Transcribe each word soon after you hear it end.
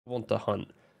want to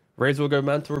hunt. Raze will go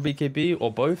Manta or BKB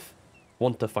or both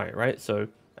want to fight, right? So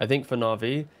I think for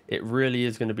Na'Vi, it really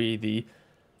is going to be the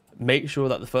make sure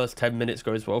that the first 10 minutes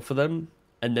goes well for them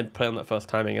and then play on that first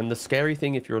timing. And the scary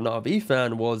thing, if you're a Na'Vi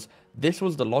fan, was this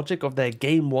was the logic of their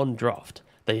game 1 draft.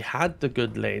 They had the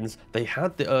good lanes, they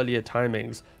had the earlier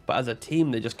timings, but as a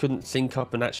team, they just couldn't sync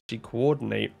up and actually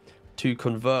coordinate to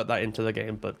convert that into the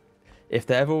game. But if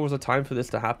there ever was a time for this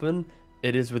to happen,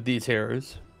 it is with these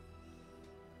heroes.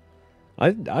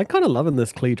 I kind of loving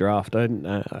this Klee draft.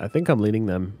 I think I'm leaning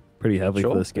them pretty heavily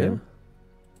for this game.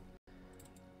 Yeah.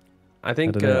 I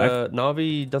think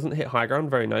Na'Vi doesn't hit high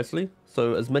ground very nicely.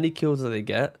 So as many kills as they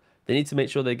get, they need to make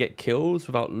sure they get kills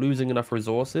without losing enough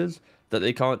resources that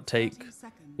they can't take,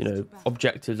 you know,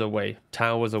 objectives away,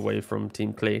 towers away from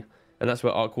Team Klee. And that's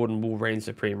where Arc Warden will reign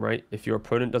supreme, right? If your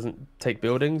opponent doesn't take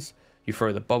buildings, you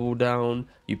throw the bubble down,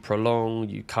 you prolong,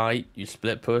 you kite, you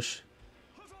split push.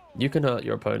 You can hurt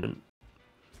your opponent.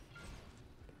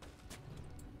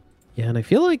 Yeah, and I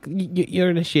feel like your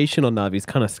initiation on Na'Vi is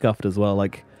kind of scuffed as well.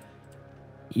 Like,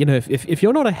 you know, if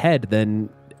you're not ahead, then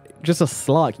just a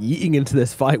Slark yeeting into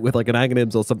this fight with like an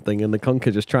Aghanims or something, and the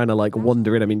Kunkka just trying to like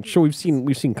wander in. I mean, sure, we've seen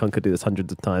Kunkka do this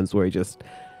hundreds of times, where he just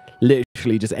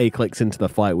literally just A-clicks into the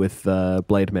fight with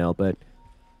Blade Mail, but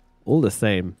all the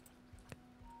same,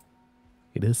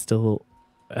 it is still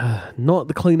not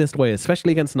the cleanest way,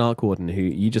 especially against an Arc Warden, who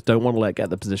you just don't want to let get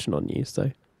the position on you. So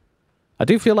I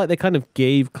do feel like they kind of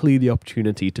gave Klee the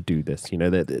opportunity to do this. You know,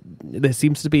 there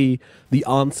seems to be the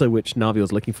answer which Na'Vi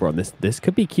was looking for on this. This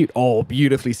could be cute. Oh,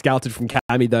 beautifully scouted from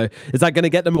Cammy, though. Is that going to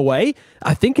get them away?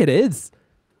 I think it is.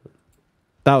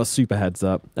 That was super heads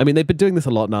up. I mean, they've been doing this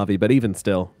a lot, Na'Vi, but even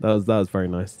still, that was very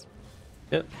nice.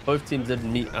 Yep, both teams did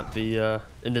meet at the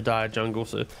in the dire jungle,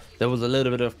 so there was a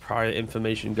little bit of prior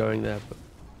information going there.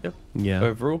 But yeah.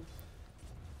 Overall,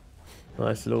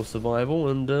 nice little survival,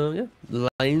 and yeah,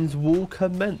 lanes will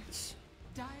commence.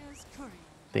 I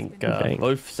think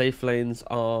both safe lanes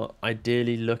are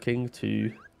ideally looking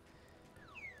to,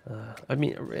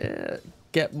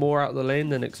 get more out of the lane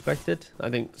than expected. I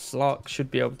think Slark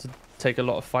should be able to take a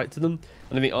lot of fight to them,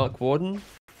 and I think Arc Warden,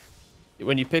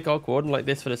 when you pick Arc Warden like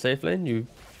this for the safe lane, you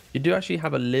do actually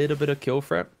have a little bit of kill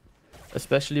threat,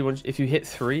 especially if you hit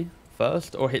 3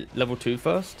 first or hit level 2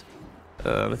 first.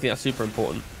 I think that's super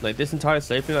important. Like, this entire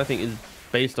safe lane, I think, is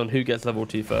based on who gets level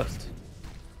 2 first.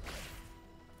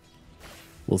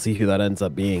 We'll see who that ends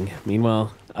up being.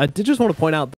 Meanwhile, I did just want to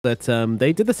point out that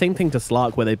they did the same thing to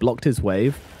Slark, where they blocked his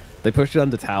wave. They pushed it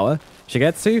under tower.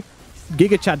 Shigetsu,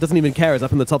 Giga Chat doesn't even care. Is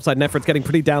up in the top side. Nefrit's getting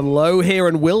pretty down low here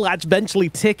and will eventually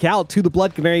tick out to the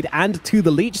Blood Grenade and to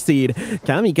the Leech Seed.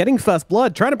 Cammy getting first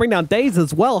blood, trying to bring down Daze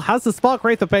as well. Has the Spark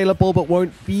Wraith available, but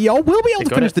will be able to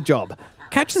finish the job.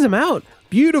 Catches him out.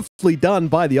 Beautifully done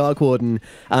by the Arc Warden.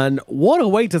 And what a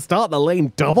way to start the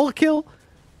lane. Double kill.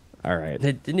 All right.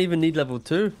 They didn't even need level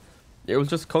 2. It was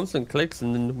just constant clicks,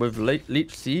 and then with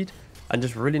Leech Seed and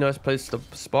just really nice place to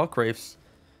Spark Wraiths,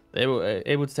 they were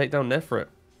able to take down Nefrit.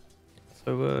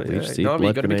 So, Leech Seed, Na'Vi,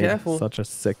 you gotta be careful. Such a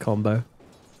sick combo.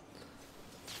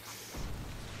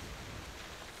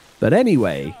 But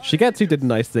anyway, Shigetsu did a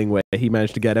nice thing where he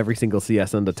managed to get every single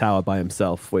CS under tower by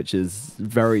himself, which is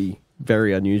very,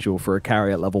 very unusual for a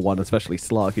carry at level 1, especially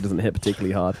Slark, who doesn't hit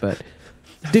particularly hard. But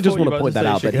did just want to point that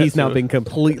out, that he's now been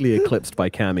completely eclipsed by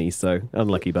Cammy, so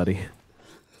unlucky, buddy.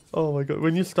 Oh my god,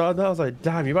 when you started that, I was like,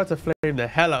 damn, you're about to flame the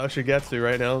hell out of Shigetsu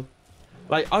right now.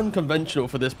 Like, unconventional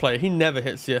for this player. He never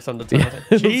hit CS under tower.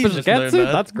 Like, Jesus, no, man.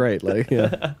 That's great, like,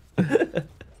 yeah.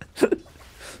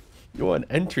 You want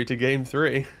an entry to game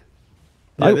 3.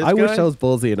 Yeah, I wish I was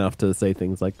ballsy enough to say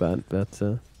things like that,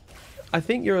 but I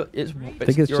think you're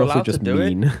you're allowed just to do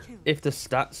mean. it if the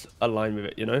stats align with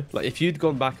it, you know? Like, if you'd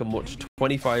gone back and watched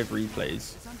 25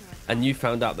 replays and you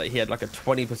found out that he had like a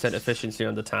 20% efficiency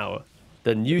on the tower,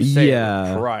 then you say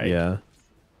pride. Yeah.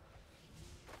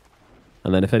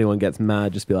 And then if anyone gets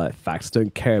mad, just be like, facts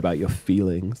don't care about your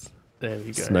feelings. There we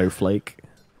go. Snowflake.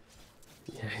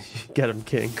 Yeah, get him,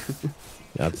 king.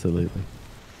 Absolutely.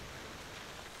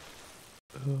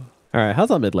 All right, how's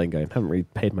our mid lane going? Haven't really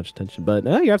paid much attention, but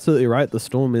no, you're absolutely right. The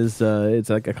Storm is it's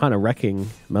like a kind of wrecking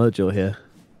Melodil here.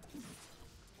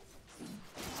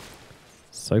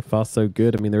 So far, so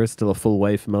good. I mean, there is still a full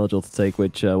wave for Melodil to take,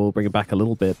 which will bring it back a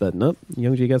little bit, but nope,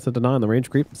 Youngji gets a deny on the range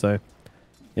creep, so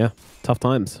yeah, tough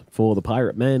times for the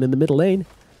Pirate Man in the middle lane.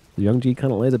 Youngji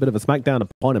kind of lays a bit of a smackdown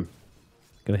upon him.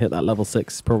 Gonna hit that level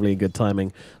 6, probably in good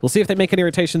timing. We'll see if they make any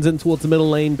rotations in towards the middle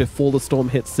lane before the Storm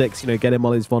hits 6, you know, get him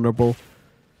while he's vulnerable.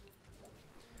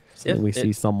 Something we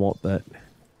see somewhat, but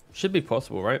should be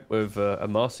possible, right? With a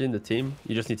Marcy in the team,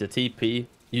 you just need to TP,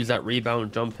 use that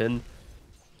rebound, jump in.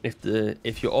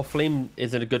 If your off lane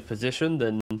is in a good position,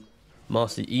 then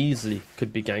Marcy easily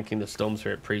could be ganking the Storm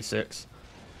Spirit pre-6.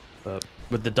 But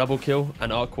with the double kill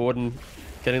and Arc Warden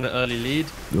getting the early lead,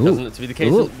 doesn't look to be the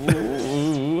case.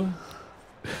 Ooh.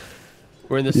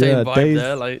 We're in the same vibe Daze,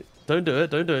 there. Like, don't do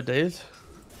it, Daze.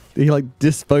 He like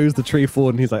disposed the tree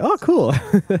forward, and he's like, "Oh, cool,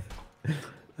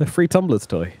 a free tumblers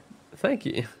toy." Thank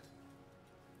you.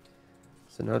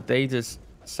 So now Daze is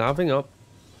salving up,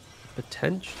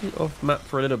 potentially off map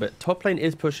for a little bit. Top lane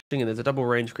is pushing, and there's a double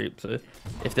range creep. So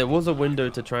if there was a window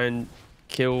to try and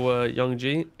kill Young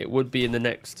G, it would be in the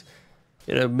next,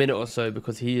 minute or so,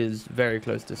 because he is very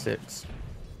close to 6.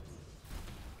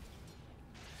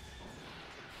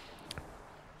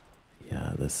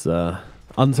 Yeah, this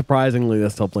unsurprisingly,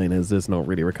 this top lane is not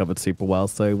really recovered super well.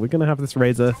 So we're gonna have this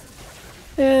Razor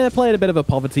playing a bit of a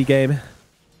poverty game.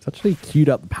 It's actually queued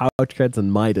up the Power Treads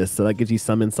and Midas, so that gives you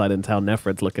some insight into how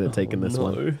Nefred's looking at taking this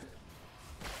one.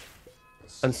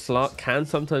 And Slark can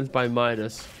sometimes buy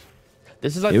Midas.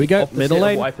 This is like Here we go, opposite middle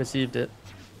lane. of what I perceived it.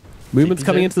 Movement's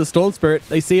coming into the Storm Spirit.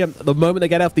 They see him. The moment they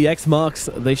get off the X marks,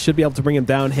 they should be able to bring him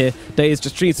down here. Daze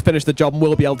just needs to finish the job and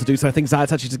will be able to do so. I think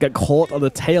Zayat's actually just get caught on the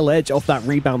tail edge of that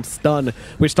rebound stun,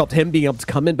 which stopped him being able to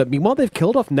come in. But meanwhile, they've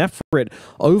killed off Nefred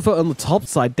over on the top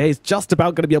side. Daze just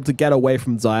about going to be able to get away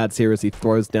from Zayat here as he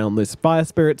throws down those Fire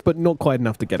Spirits, but not quite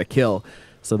enough to get a kill.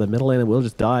 So the middle laner will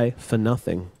just die for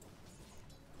nothing.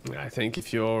 I think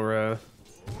if you're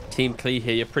Team Klee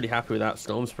here, you're pretty happy with that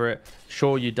Storm Spirit.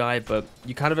 Sure, you die, but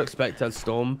you kind of expect as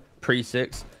Storm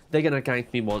pre-6, they're going to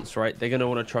gank me once, right? They're going to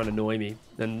want to try and annoy me.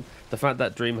 And the fact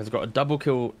that Dream has got a double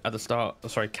kill at the start,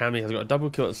 Cammy has got a double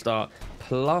kill at the start,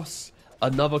 plus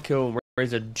another kill on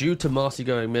Razor due to Marcy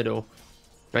going middle.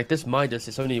 Like this Midas,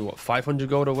 it's only, what, 500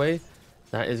 gold away?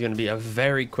 That is going to be a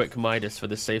very quick Midas for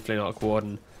the safe lane Arc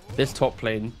Warden. This top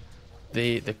lane,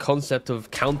 the concept of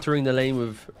countering the lane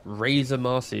with Razor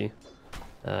Marcy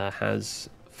has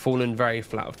fallen very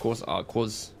flat. Of course, Arc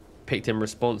was picked in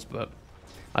response, but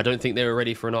I don't think they were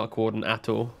ready for an Arc Warden at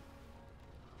all.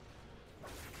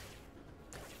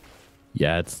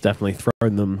 Yeah, it's definitely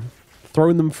thrown them for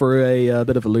a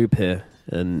bit of a loop here,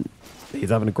 and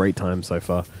he's having a great time so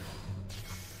far.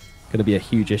 Going to be a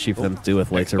huge issue for them to deal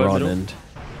with later on, and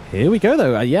here we go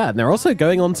though. Yeah, and they're also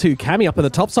going on to Cammy up on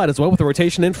the top side as well with the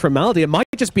rotation in from Maldi. It might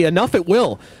just be enough. It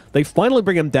will. They finally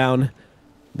bring him down.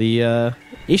 The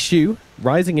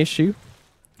rising issue,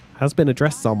 has been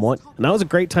addressed somewhat. And that was a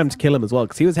great time to kill him as well,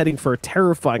 because he was heading for a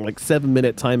terrifying,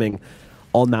 7-minute timing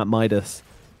on that Midas.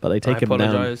 But they take him down. I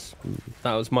apologize.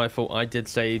 That was my fault. I did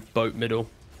say boat middle.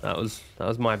 That was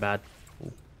my bad.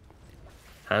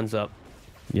 Hands up.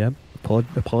 Yep.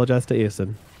 Apologize to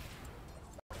Earson.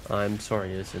 I'm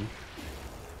sorry, Earson.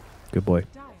 Good boy.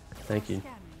 Thank you.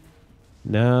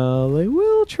 Now they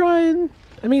will try and...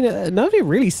 I mean, nobody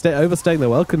really overstaying their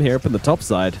welcome here up in the top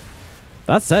side.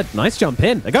 That said, nice jump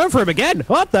in. They're going for him again.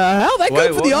 What the hell? They're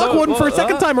going for the Arc Warden for a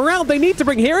second time around. They need to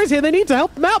bring heroes here. They need to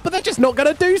help them out, but they're just not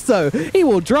going to do so. He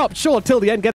will drop, sure, till the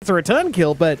end, gets a return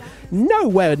kill, but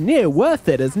nowhere near worth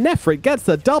it as Nefred gets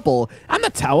the double and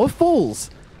the tower falls.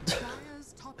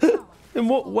 In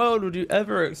what world would you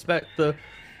ever expect the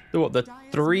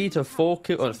 3 to 4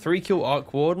 kill or 3 kill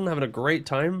Arc Warden having a great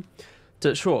time?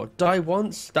 To, sure, die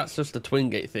once, that's just the Twin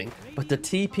Gate thing. But to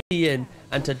TP in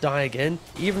and to die again,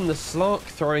 even the Slark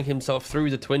throwing himself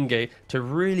through the Twin Gate to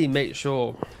really make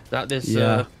sure that this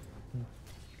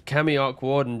Cammy Arc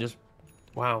Warden just,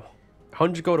 wow.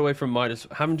 100 gold away from Midas,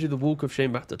 having to do the Walk of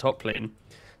Shame back to top lane.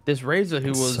 This Razor, who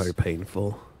was so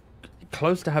painful,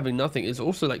 close to having nothing, is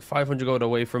also 500 gold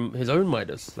away from his own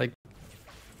Midas.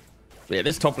 Yeah,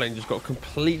 this top lane just got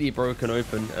completely broken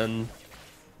open, and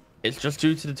it's just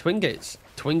due to the Twin Gates.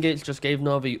 Twin Gates just gave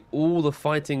Na'Vi all the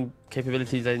fighting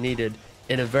capabilities they needed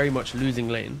in a very much losing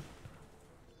lane.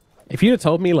 If you'd have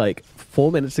told me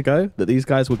 4 minutes ago that these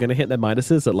guys were going to hit their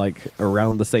Midases at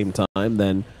around the same time,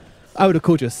 then I would have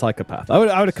called you a psychopath. I would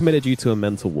have committed you to a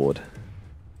mental ward.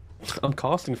 I'm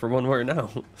casting from one right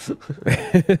now.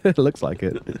 It looks like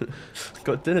it.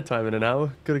 Got dinner time in an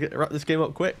hour. Gotta wrap this game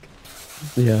up quick.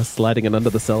 Yeah, sliding it under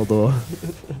the cell door.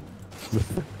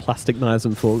 With plastic knives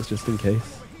and forks just in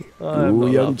case. Ooh,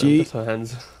 Young G.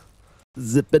 Hands.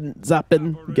 Zipping,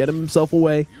 zapping, get himself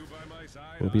away.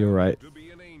 We'll be alright.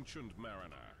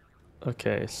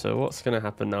 Okay, so what's going to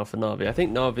happen now for Na'Vi? I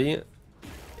think Na'Vi...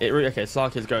 Okay,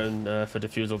 Slark is going for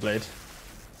Diffusal Blade.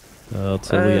 Oh,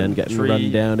 till the end, getting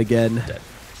run down again. Dead.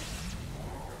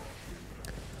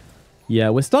 Yeah,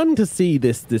 we're starting to see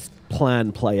this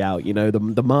plan play out.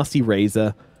 The Marcy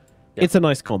Razor. Yep. It's a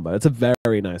nice combo. It's a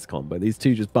very nice combo. These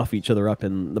two just buff each other up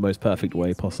in the most perfect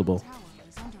way possible.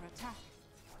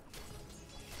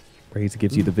 Razor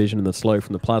gives you the vision and the slow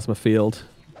from the plasma field.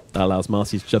 That allows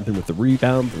Marcy to jump in with the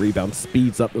rebound. The rebound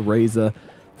speeds up the Razor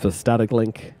for static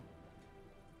link.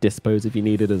 Dispose if you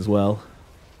need it as well.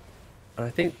 I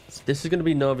think this is going to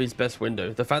be Na'Vi's best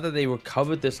window. The fact that they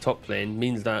recovered this top lane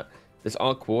means that this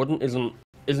Arc Warden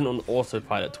isn't on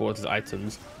autopilot towards his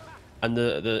items. And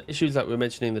the issues that we were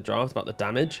mentioning in the draft about the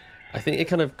damage, I think it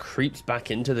kind of creeps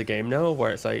back into the game now,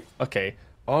 where it's like, okay,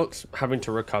 Arc's having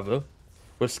to recover.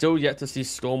 We're still yet to see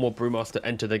Storm or Brewmaster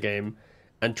enter the game,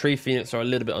 and Tree Phoenix are a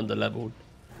little bit under-leveled.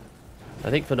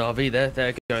 I think for Na'Vi,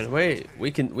 they're going, wait,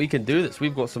 we can do this.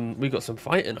 We've got some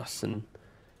fight in us, and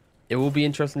it will be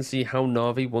interesting to see how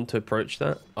Na'Vi want to approach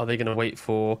that. Are they going to wait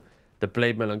for the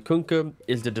Blade Mail and Kunkka?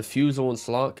 Is the Diffusal and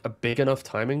Slark a big enough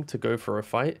timing to go for a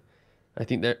fight? I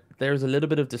think there's a little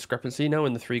bit of discrepancy now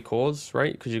in the 3 cores,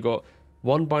 right? Because you've got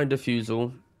one Bind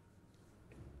Diffusal.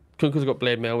 Kunkka's got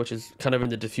Blade Mail, which is kind of in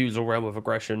the Diffusal realm of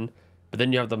aggression. But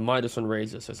then you have the Midas on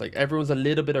Razor. So it's like everyone's a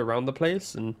little bit around the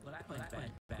place. And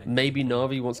maybe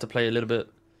Na'Vi wants to play a little bit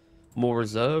more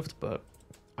reserved. But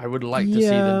I would like to see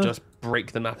them just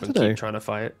break the map and keep trying to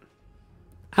fight.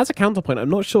 As a counterpoint, I'm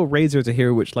not sure Razor is a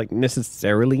hero which like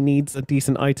necessarily needs a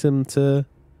decent item to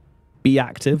be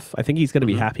active. I think he's going to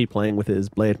be happy playing with his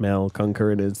Blade Mail,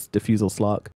 Kunkka, and his Diffusal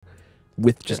Slark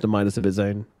with just a Midas of his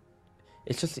own.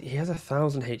 It's just he has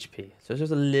 1,000 HP, so it's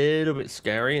just a little bit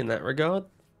scary in that regard.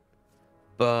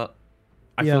 But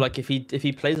I feel like if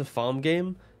he plays a farm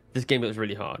game, this game is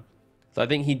really hard. So I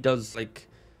think he does like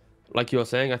you're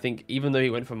saying. I think even though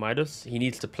he went for Midas, he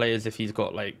needs to play as if he's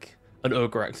got like an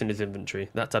Ogrex in his inventory.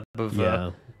 That type of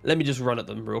let me just run at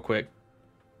them real quick.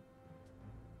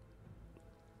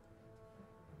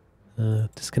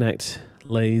 Disconnect.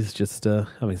 Lay's just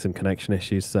having some connection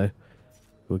issues, so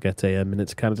we'll get a minute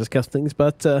to kind of discuss things.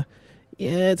 But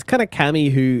yeah, it's kind of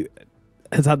Cammy who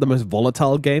has had the most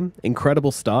volatile game.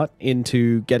 Incredible start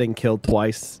into getting killed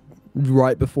twice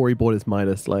right before he bought his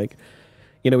Midas. Like,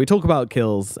 you know, we talk about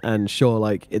kills, and sure,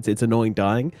 like it's annoying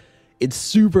dying. It's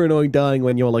super annoying dying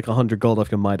when you're like 100 gold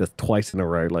off your Midas twice in a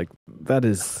row. Like that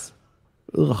is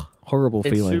horrible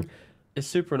feeling. It's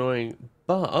super annoying,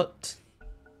 but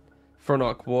for an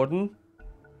Arc Warden,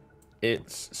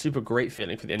 it's super great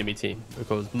feeling for the enemy team,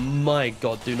 because my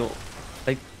god, do not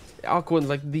like Arc Warden's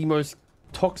like the most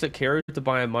toxic hero to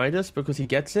buy a Midas, because he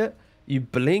gets it, you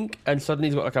blink and suddenly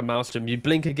he's got like a Maelstrom, you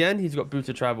blink again, he's got Boot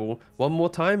to Travel one more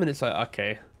time, and it's like,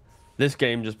 okay, this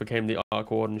game just became the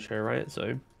Arc Warden show, right?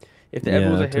 So if there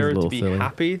ever was a hero to be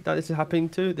happy that this is happening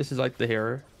to, this is like the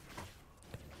hero.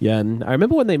 Yeah, and I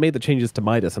remember when they made the changes to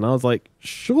Midas, and I was like,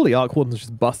 surely Arc Warden's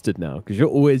just busted now, because you're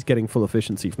always getting full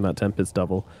efficiency from that Tempest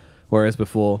double, whereas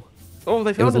before,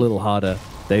 it was a little harder.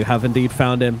 They have indeed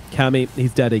found him. Cammy,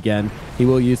 he's dead again. He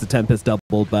will use the Tempest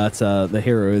double, but the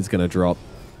hero is going to drop.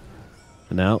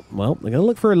 And now, well, they're going to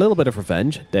look for a little bit of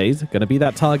revenge. Daze going to be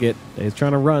that target. Daze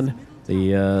trying to run.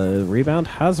 The rebound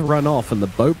has run off, and the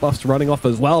boat buff's running off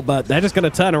as well, but they're just going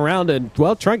to turn around and,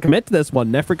 well, try and commit to this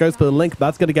one. Nefrit goes for the link.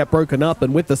 That's going to get broken up,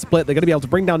 and with the split, they're going to be able to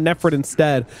bring down Nefrit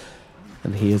instead.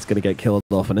 And he is going to get killed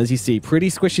off. And as you see, pretty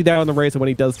squishy there on the Razor when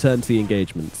he does turn to the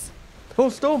engagements. Oh,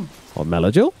 Storm. Oh,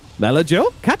 Melojil.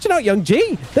 Melojil catching out Young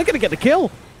G. They're going to get the kill.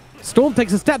 Storm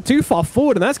takes a step too far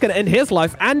forward, and that's going to end his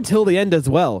life until the end as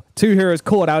well. 2 heroes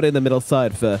caught out in the middle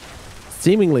side for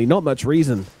seemingly not much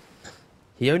reason.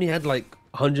 He only had like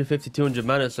 150, 200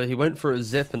 mana, so he went for a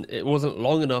zip, and it wasn't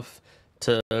long enough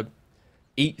to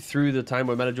eat through the time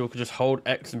where Melojil could just hold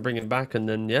X and bring it back, and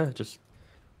then, yeah, just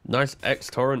nice X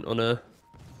torrent on a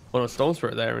Storm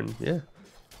Spirit there, and yeah,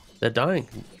 they're dying.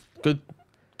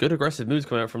 Good aggressive moves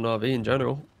coming out from Na'Vi in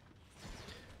general.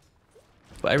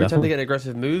 But every time they get an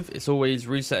aggressive move, it's always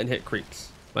reset and hit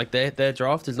creeps. Like their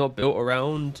draft is not built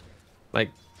around like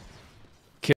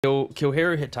kill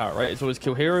hero, hit tower, right? It's always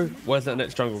kill hero. Where's that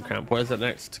next jungle camp? Where's that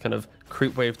next kind of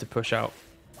creep wave to push out?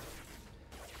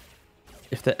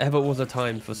 If there ever was a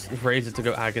time for Razor to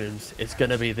go Aghanims, it's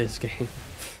gonna be this game.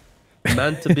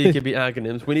 Man to be could be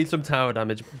Aghanims. We need some tower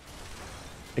damage.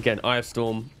 Again, Eye of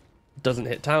Storm doesn't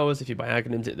hit towers. If you buy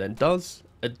Aghanims, it then does.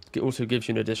 It also gives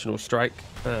you an additional strike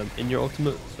in your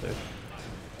ultimate. So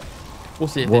we'll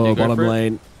see if they do go bottom for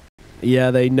lane. Yeah,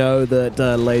 they know that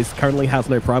Laze currently has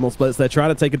no primal splits. They're trying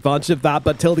to take advantage of that,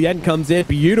 but till the end comes in.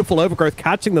 Beautiful overgrowth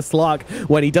catching the Slark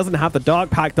when he doesn't have the Dark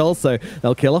Pact also.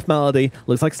 They'll kill off Melody.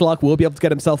 Looks like Slark will be able to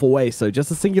get himself away, so just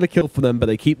a singular kill for them, but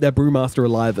they keep their Brewmaster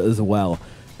alive as well.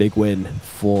 Big win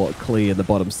for Klee in the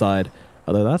bottom side.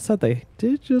 Although that said, they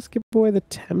did just give away the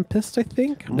Tempest, I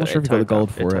think. I'm not sure if you got the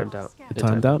gold for it. It timed out. It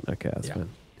timed out? Okay, that's fine.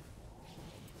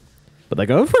 But they're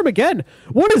going for him again.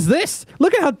 What is this?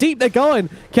 Look at how deep they're going.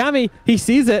 Cammy, he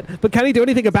sees it, but can he do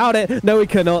anything about it? No, he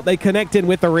cannot. They connect in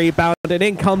with the rebound, and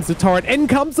in comes the turret. In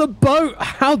comes the boat.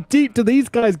 How deep do these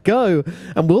guys go?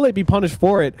 And will they be punished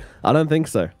for it? I don't think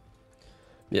so.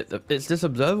 Yeah, it's this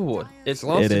observer ward. It's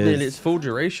lasted nearly its full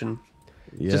duration.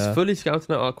 Yeah. Just fully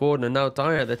scouting out our Warden, and now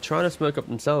Dyer, they're trying to smoke up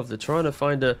themselves. They're trying to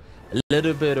find a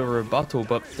little bit of a rebuttal,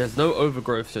 but there's no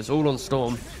overgrowth, so it's all on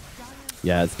Storm.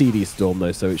 Yeah, it's DD Storm,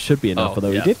 though, so it should be enough. Although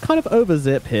yeah. he did kind of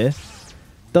overzip here.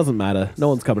 Doesn't matter. No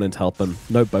one's coming in to help him.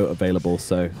 No boat available,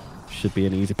 so should be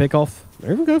an easy pick-off.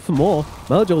 They're even going for more.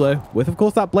 Mergel, though, with, of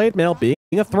course, that Blade Mail being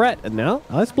a threat. And now,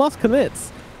 Ice Blast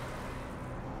commits.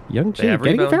 Young G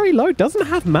getting very low. Doesn't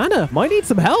have mana. Might need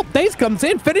some help. Daze comes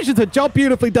in. Finishes the job.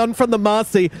 Beautifully done from the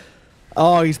Marcy.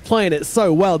 Oh, he's playing it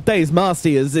so well. Daze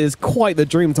Marcy is quite the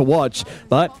dream to watch,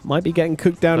 but might be getting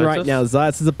cooked down right now.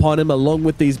 Zayas is upon him along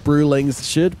with these Brewlings.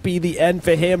 Should be the end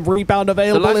for him. Rebound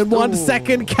available in 1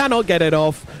 second. Cannot get it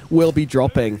off. Will be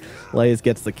dropping. Layers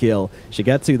gets the kill.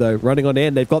 Shigetsu, though, running on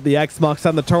in. They've got the X-Marks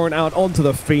and the Torrent out onto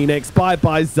the Phoenix.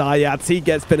 Bye-bye, Zayats. He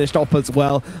gets finished off as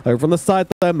well. Over on the side,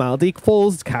 though, Maldi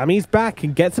falls. Cammy's back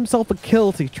and gets himself a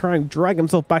kill to try and drag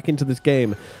himself back into this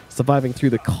game. Surviving through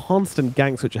the constant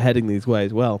ganks which are heading these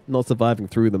ways. Well, not surviving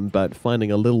through them, but finding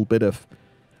a bit of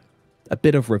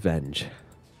revenge.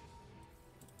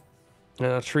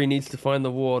 Tree needs to find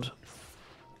the ward.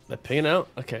 They're picking out.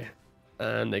 Okay.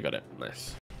 And they got it.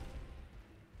 Nice.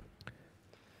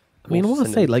 I mean, I want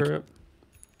to say, like,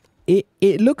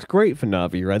 it looks great for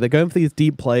Na'Vi, right? They're going for these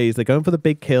deep plays. They're going for the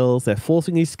big kills. They're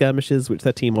forcing these skirmishes, which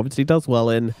their team obviously does well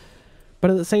in.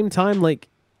 But at the same time, like,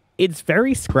 it's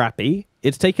very scrappy.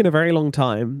 It's taken a very long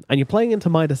time, and you're playing into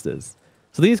Midases.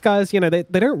 So these guys, you know, they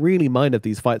don't really mind if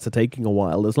these fights are taking a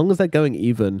while. As long as they're going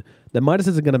even, then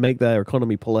Midases are going to make their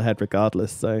economy pull ahead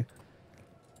regardless, so...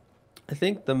 I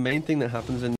think the main thing that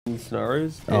happens in these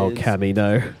scenarios is... Oh, Cammy,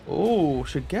 no. Oh,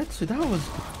 Shigetsu, that was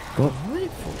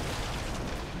delightful.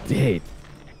 Dude.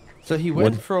 So he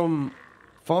went from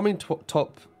farming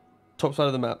top side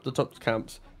of the map, the top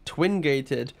camps,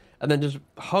 twin-gated, and then just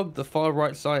hugged the far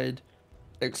right side,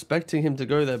 expecting him to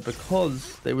go there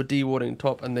because they were de-warding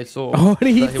top and they saw... Oh, and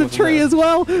he eats the tree as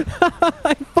well! He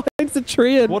finds the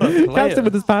tree and catches him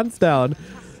with his pants down.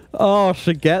 Oh,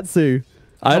 Shigetsu.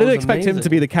 I didn't expect him to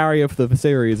be the carrier for the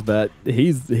series, but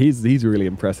he's really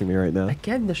impressing me right now.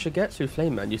 Again, the Shigetsu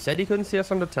flame, man. You said he couldn't see us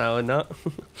on the tower and that.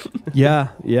 yeah,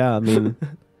 I mean,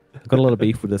 I've got a lot of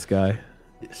beef with this guy.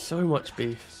 So much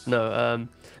beef. No,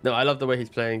 I love the way he's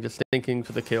playing, just thinking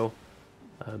for the kill.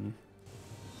 What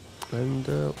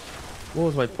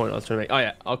was my point I was trying to make? Oh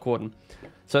yeah, Arc Warden.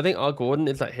 So I think Arc Warden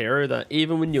is that hero that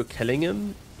even when you're killing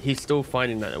him, he's still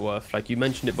finding that worth. Like you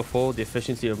mentioned it before, the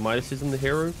efficiency of Midas is in the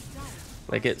hero.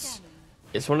 Like it's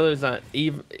one of those that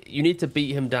even you need to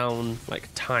beat him down like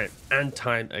time and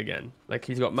time again. Like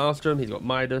he's got Maelstrom, he's got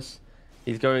Midas,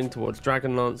 he's going towards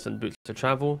Dragonlance and Boots of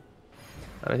Travel.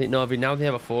 And I think Na'Vi, now they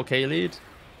have a 4K lead,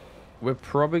 we're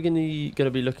probably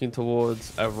gonna be looking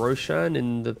towards a Roshan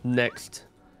in the next,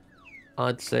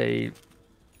 I'd say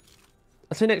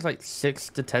next like 6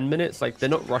 to 10 minutes. Like they're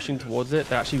not rushing towards it.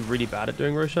 They're actually really bad at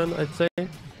doing Roshan, I'd say.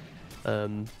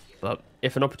 But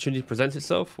if an opportunity presents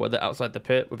itself where they're outside the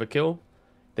pit with a kill,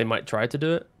 they might try to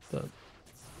do it. But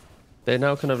they're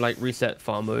now kind of like reset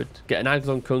farm mode. Get an Ags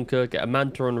on Kunkka, get a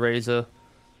Manta on Razor,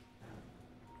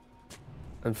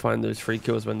 and find those free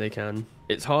kills when they can.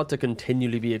 It's hard to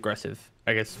continually be aggressive,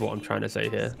 I guess is what I'm trying to say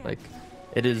here. Like,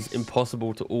 it is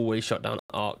impossible to always shut down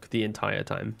Arc the entire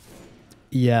time.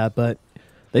 Yeah, but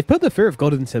they've put the Fear of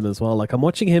God into him as well. Like, I'm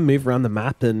watching him move around the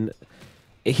map, and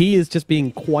he is just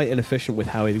being quite inefficient with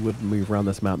how he would move around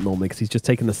this map normally, because he's just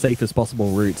taking the safest possible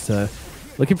route. So,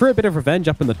 looking for a bit of revenge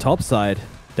up in the top side.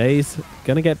 Daze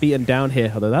gonna get beaten down here.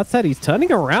 Although that said, he's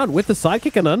turning around with the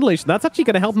sidekick and unleash. And that's actually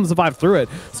gonna help him survive through it.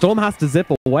 Storm has to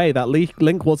zip away. That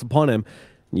link was upon him.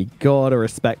 You gotta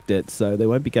respect it. So they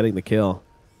won't be getting the kill.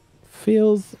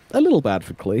 Feels a little bad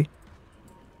for Klee.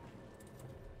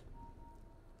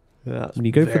 Yeah, when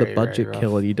you go for the budget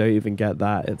kill and you don't even get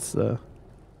that, it's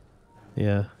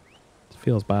yeah, it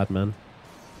feels bad, man.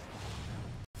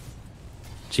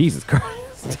 Jesus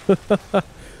Christ.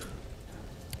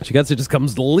 Shigetsu just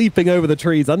comes leaping over the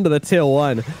trees under the tier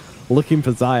 1, looking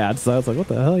for Zayad. So I was like, what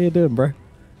the hell are you doing, bro?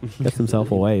 Gets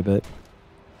himself away, but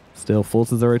still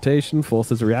forces the rotation,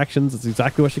 forces reactions. It's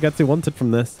exactly what Shigetsu wanted from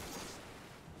this.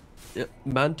 Yeah,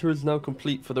 Manta is now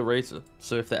complete for the Razor.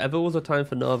 So if there ever was a time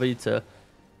for Na'Vi to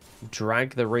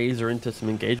drag the Razor into some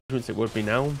engagements, it would be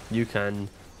now. You can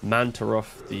Manta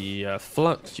off the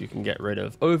Flux, you can get rid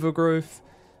of Overgrowth,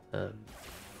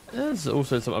 There's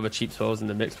also some other cheap spells in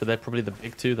the mix, but they're probably the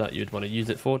big two that you'd want to use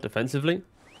it for defensively.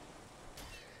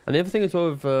 And the other thing as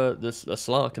well with this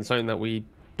Slark, and something that we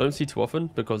don't see too often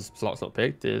because Slark's not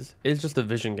picked, is just a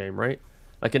vision game, right?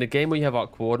 Like in a game where you have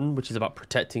Arc Warden, which is about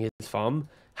protecting his farm,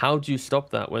 how do you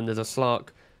stop that when there's a Slark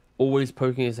always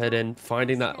poking his head in,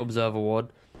 finding that Observer Ward?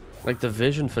 Like the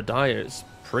vision for Dire is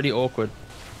pretty awkward.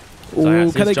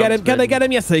 Ooh, can they get him? Can they get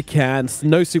him? Yes, they can.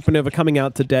 No Supernova coming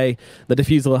out today. The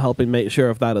Diffusal helping make sure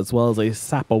of that as well as they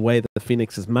sap away the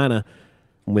Phoenix's mana.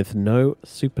 With no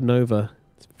Supernova,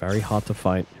 it's very hard to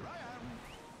fight.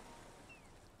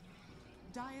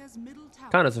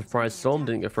 Kind of surprised Storm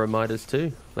didn't go for a Midas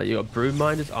too. Like you got Brood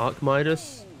Midas, Arc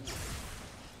Midas.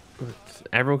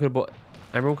 Everyone could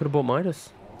have bought Midas.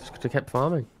 Just could have kept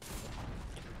farming.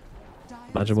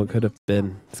 Imagine what could have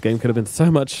been. This game could have been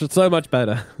so much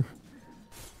better.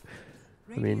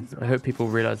 I mean, I hope people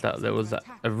realize that there was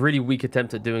a really weak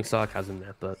attempt at doing sarcasm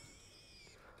there, but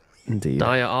indeed,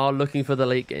 Dire are looking for the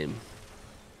late game.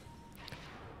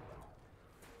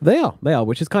 They are,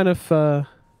 which is kind of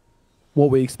what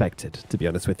we expected, to be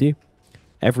honest with you.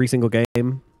 Every single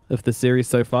game of the series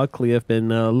so far, Klee have been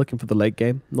looking for the late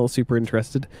game. Not super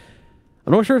interested.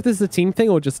 I'm not sure if this is a team thing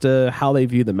or just how they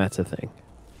view the meta thing.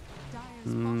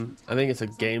 I think it's a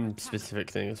game-specific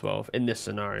thing as well in this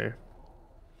scenario.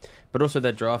 But also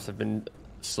their drafts have been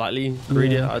slightly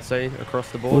greedier, I'd say, across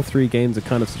the board. All three games are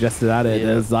kind of suggested at it.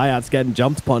 Zayat's getting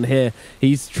jumped upon here.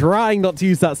 He's trying not to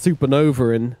use that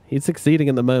Supernova, and he's succeeding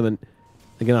at the moment.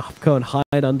 They're going to go and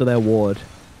hide under their ward.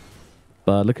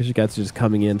 But look at Shigetsu just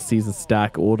coming in, sees the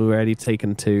stack, already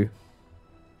taken two.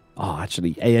 Oh,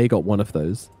 actually, AA got one of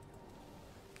those.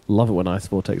 Love it when Ice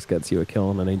Vortex gets you a kill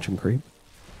on an Ancient Creep.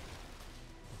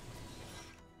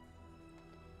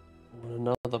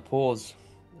 Another pause.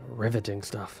 Riveting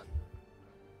stuff.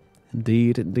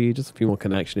 Indeed, indeed. Just a few more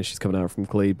connection issues coming out from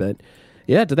Klee, but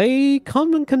yeah, do they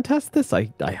come and contest this? I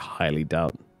highly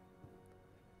doubt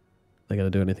they're going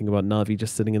to do anything about Na'Vi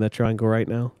just sitting in their triangle right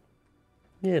now.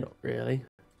 Yeah, not really.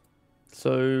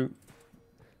 So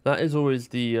that is always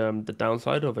the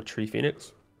downside of a Tree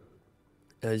Phoenix,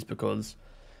 is because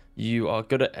you are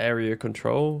good at area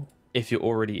control if you're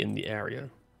already in the area.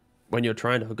 When you're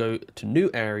trying to go to new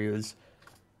areas,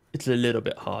 it's a little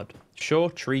bit hard. Sure,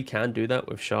 Tree can do that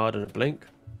with Shard and a Blink,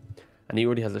 and he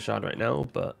already has a Shard right now,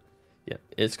 but yeah,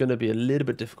 it's going to be a little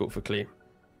bit difficult for Klee.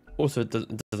 Also, it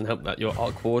doesn't help that your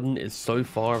Arc Warden is so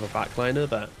far of a backliner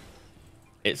that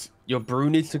your Brew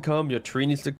needs to come, your Tree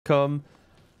needs to come.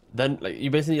 Then like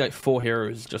you basically need like 4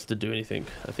 heroes just to do anything,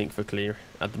 I think, for Klee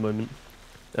at the moment.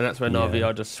 And that's where Na'Vi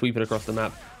are just sweeping across the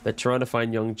map. They're trying to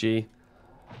find Young G.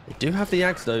 They do have the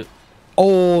Axe though.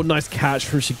 Oh, nice catch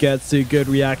from Shigetsu. Good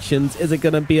reactions. Is it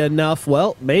going to be enough?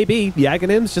 Well, maybe. The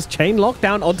Aghanims just chain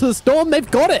lockdown onto the Storm.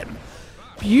 They've got him.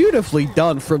 Beautifully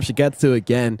done from Shigetsu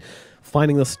again.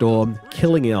 Finding the Storm,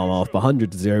 killing him off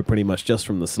 100-0 pretty much just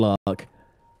from the Slark.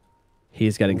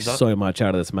 He's getting so much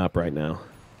out of this map right now.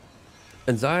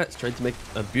 And Zayat's trying to make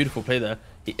a beautiful play there.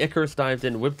 He Icarus dived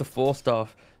in with the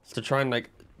 4-staff to try and like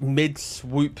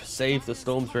mid-swoop save the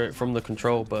Storm Spirit from the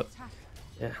control, but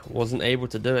yeah, wasn't able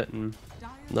to do it. And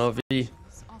Na'Vi,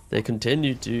 they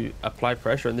continue to apply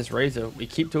pressure on this Razor. We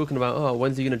keep talking about, oh,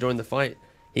 when's he going to join the fight?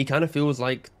 He kind of feels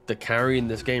like the carry in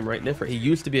this game, right, Nifra? He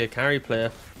used to be a carry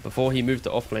player before he moved to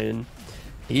offlane.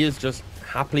 He is just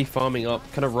happily farming up,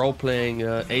 kind of role-playing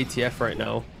ATF right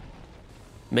now,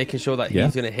 making sure that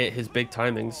he's going to hit his big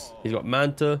timings. He's got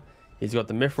Manta, he's got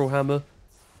the Mithril Hammer.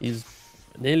 He's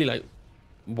nearly like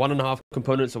 1.5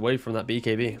 components away from that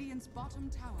BKB.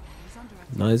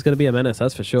 No, he's going to be a menace,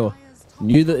 that's for sure.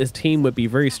 Knew that his team would be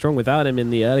very strong without him in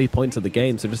the early points of the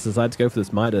game, so just decided to go for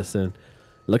this Midas, and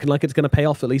looking like it's going to pay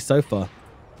off at least so far.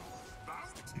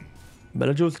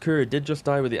 Melajor's Courier did just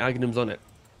die with the Aghanims on it,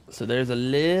 so there's a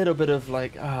little bit of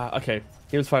like, okay,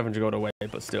 he was 500 gold away,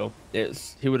 but still,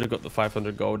 he would have got the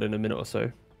 500 gold in a minute or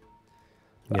so.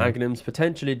 But Aghanims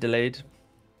potentially delayed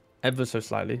ever so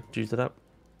slightly due to that.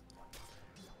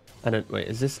 And then, wait,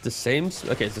 is this the same?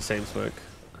 Okay, it's the same smoke.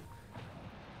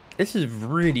 This is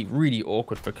really, really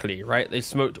awkward for Klee, right? They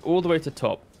smoked all the way to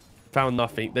top, found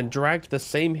nothing, then dragged the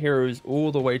same heroes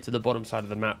all the way to the bottom side of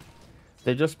the map.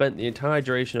 They just spent the entire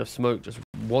duration of smoke just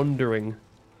wandering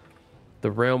the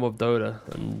realm of Dota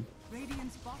and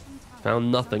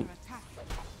found nothing.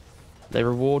 Their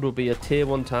reward will be a tier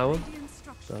 1 tower.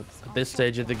 So at this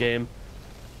stage of the game,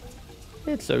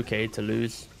 it's okay to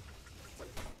lose.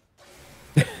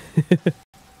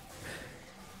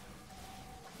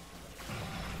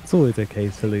 It's always okay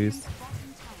to lose.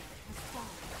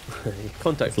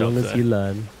 Context as long as you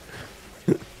learn.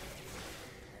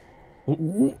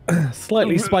 Ooh,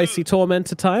 slightly spicy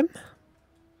Tormentor time.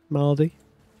 Maldi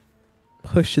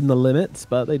pushing the limits,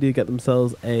 but they do get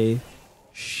themselves a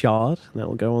shard. That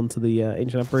will go on to the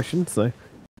Ancient Apparition, so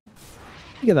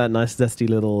you get that nice zesty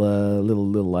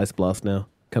little ice blast now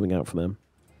coming out from them.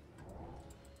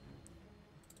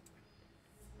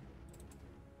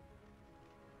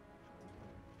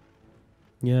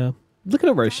 Yeah, looking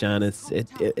at Roshan,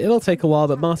 it'll take a while,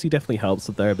 but Marcy definitely helps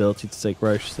with their ability to take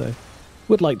Roche, so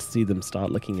would like to see them start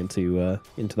looking into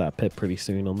that pit pretty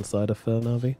soon on the side of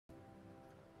Na'Vi.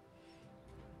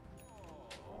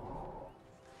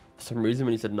 For some reason,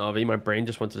 when you said Na'Vi, my brain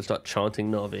just wanted to start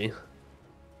chanting Na'Vi.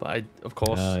 But of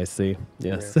course. I see.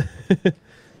 Yes. Yeah.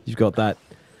 You've got that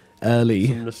early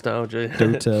some nostalgia.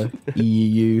 Dota,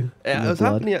 EEU. Yeah, it was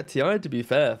happening at TI, to be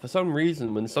fair. For some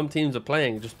reason, when some teams are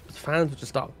playing, just fans would just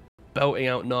start belting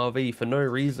out Na'Vi for no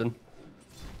reason.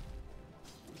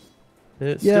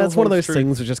 It's one of those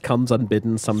things that just comes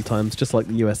unbidden sometimes, just like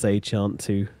the USA chant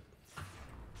to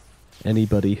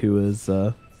anybody who is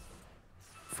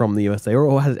from the USA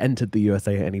or has entered the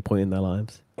USA at any point in their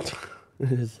lives.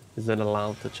 Is then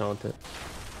allowed to chant it?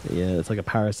 Yeah, it's like a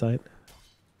parasite.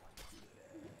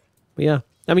 But yeah,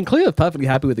 I mean, Klee are perfectly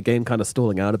happy with the game kind of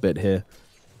stalling out a bit here.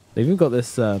 They've even got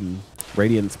this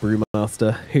Radiance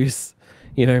Brewmaster who's,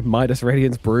 you know, Midas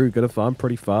Radiance Brew, going to farm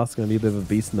pretty fast, going to be a bit of a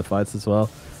beast in the fights as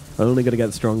well. Only going to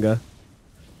get stronger.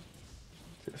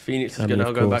 Phoenix is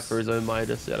now going back for his own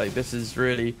Midas. Yeah, like, this is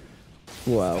really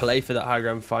play for that high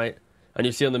ground fight. And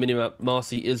you see on the minimap,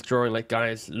 Marcy is drawing, like,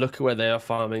 guys, look at where they are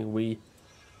farming. We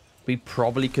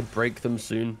probably could break them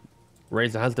soon.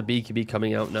 Razor has the BKB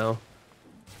coming out now.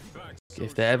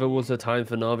 If there ever was a time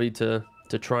for Na'Vi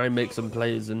to try and make some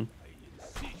plays, and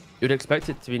you'd expect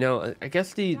it to be now. I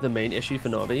guess the main issue for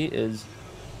Na'Vi is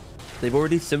they've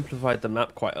already simplified the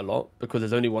map quite a lot because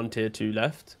there's only one tier 2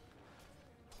 left.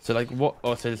 So like what?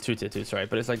 Oh, so there's 2 tier 2, sorry.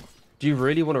 But it's like, do you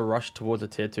really want to rush towards a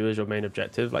tier 2 as your main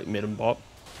objective, like mid and bot?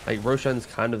 Like Roshan's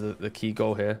kind of the key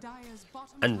goal here.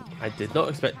 And I did not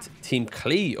expect Team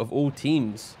Klee of all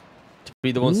teams to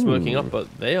be the ones smoking up,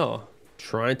 but they are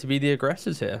trying to be the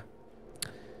aggressors here.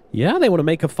 Yeah, they want to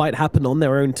make a fight happen on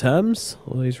their own terms.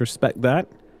 Always respect that.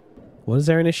 What is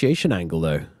their initiation angle,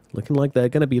 though? Looking like they're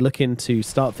going to be looking to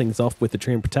start things off with the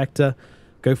Treant Protector,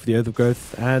 go for the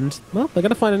Overgrowth, and, well, they're going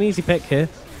to find an easy pick here.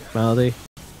 Maldi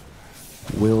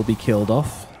will be killed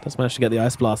off. Does manage to get the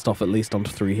Ice Blast off at least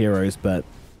onto 3 heroes, but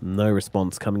no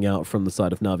response coming out from the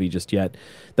side of Na'Vi just yet.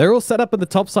 They're all set up at the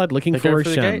top side looking for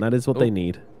Roshan. That is what they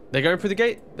need. They're going through the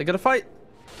gate. They're going to fight.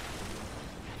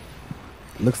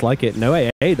 Looks like it. No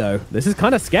AA, though. This is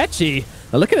kind of sketchy.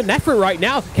 Now look at Nefrit right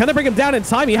now. Can they bring him down in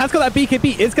time? He has got that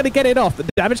BKB. Is going to get it off. The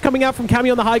damage coming out from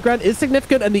Cammy on the high ground is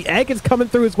significant, and the egg is coming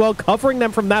through as well, covering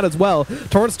them from that as well.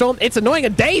 Torrent Storm, it's annoying,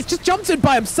 and Daze just jumps in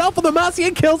by himself on the Mercy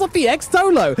and kills off the egg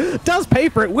solo. Does pay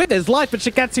for it with his life, but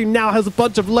Shigetsu now has a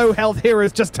bunch of low health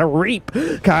heroes just to reap.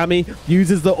 Cammy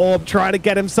uses the orb, trying to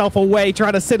get himself away,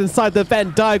 trying to sit inside the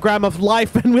Venn diagram of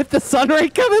life, and with the Sunray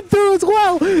coming through as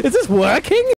well. Is this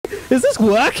working? Is this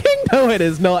working? No, it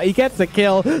is not. He gets the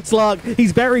kill. Slug,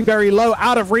 he's very, very low,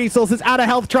 out of resources, out of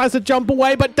health, tries to jump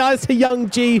away, but dies to Young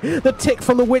G. The tick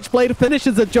from the Witchblade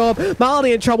finishes the job.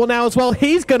 Maldi in trouble now as well.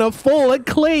 He's going to fall. And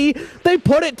Klee, they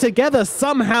put it together.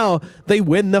 Somehow, they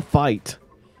win the fight.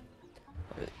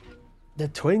 The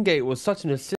Twin Gate was such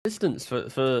an assistance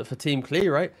for Team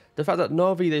Klee, right? The fact that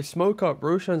Na'Vi, they smoke up,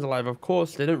 Roshan's alive. Of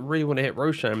course, they don't really want to hit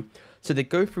Roshan. So they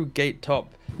go through gate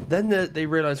top. Then they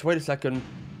realize, wait a second,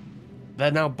 they're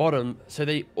now bottom, so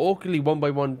they awkwardly one by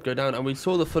one go down, and we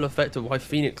saw the full effect of why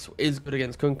Phoenix is good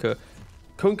against Kunkka.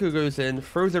 Kunkka goes in,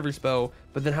 throws every spell,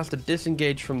 but then has to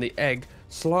disengage from the egg.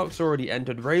 Slark's already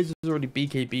entered, Razor's already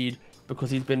BKB'd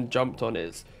because he's been jumped on.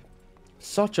 It's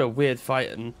such a weird fight,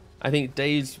 and I think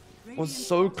Daze was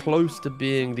so close to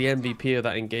being the MVP of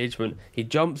that engagement. He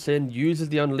jumps in, uses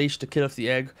the Unleash to kill off the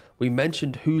egg. We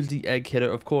mentioned who's the egg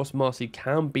hitter. Of course, Marcy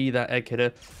can be that egg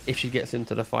hitter if she gets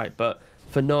into the fight, but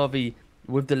for Na'Vi,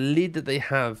 with the lead that they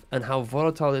have and how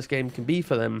volatile this game can be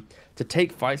for them, to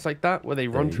take fights like that where they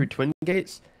run through Twin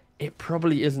Gates, it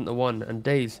probably isn't the one. And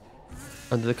Daze,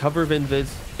 under the cover of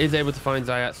Invis, is able to find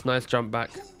Zayats. Nice jump back.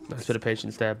 Nice bit of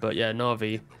patience there. But yeah,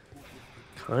 Na'Vi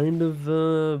kind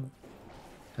of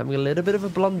having a little bit of a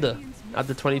blunder at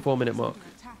the 24-minute mark.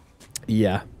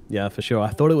 Yeah, for sure. I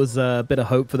thought it was a bit of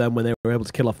hope for them when they were able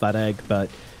to kill off that egg, but,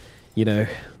 you know,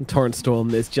 Torrent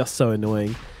Storm is just so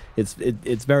annoying.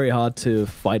 It's very hard to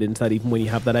fight into that even when you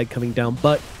have that egg coming down,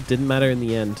 but it didn't matter in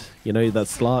the end. You know, that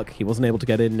Slark, he wasn't able to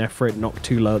get in. Nefrit knocked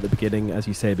too low at the beginning, as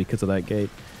you say, because of that gate.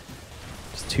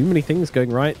 Just too many things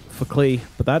going right for Klee.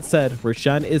 But that said,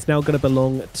 Roshan is now going to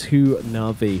belong to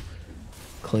Na'Vi.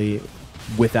 Klee,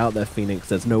 without their Phoenix,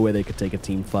 there's no way they could take a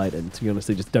team fight, and to be honest,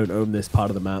 they just don't own this part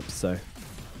of the map, so...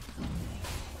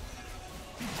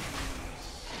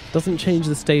 Doesn't change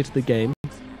the state of the game,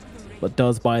 but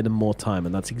does buy them more time,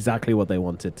 and that's exactly what they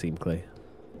wanted, Team Klee.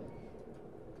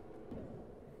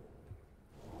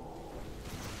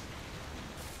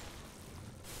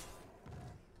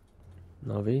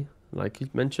 Na'Vi, like you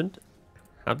mentioned,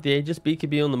 have the Aegis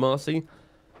BKB on the Marcy.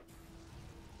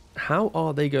 How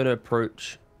are they going to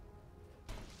approach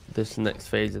this next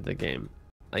phase of the game?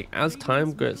 Like, as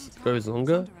time goes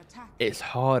longer, it's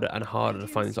harder and harder to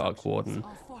find this Arc Warden.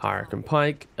 Hurricane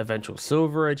Pike, eventual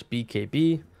Silver Edge,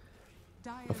 BKB,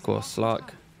 of course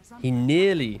Slark. He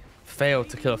nearly failed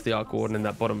to kill off the Arc Warden in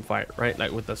that bottom fight, right?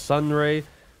 Like with the Sun Ray,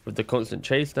 with the constant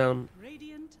chase down,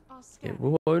 it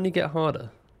will only get harder.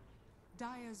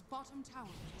 Dire's bottom tower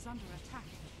is under attack.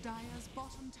 Dire's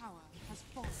bottom tower has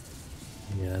fallen.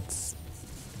 Yeah,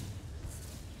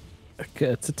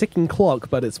 it's a ticking clock,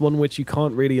 but it's one which you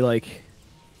can't really, like...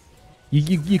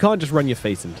 You can't just run your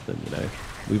face into them, you know?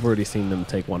 We've already seen them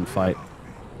take one fight.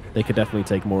 They could definitely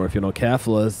take more if you're not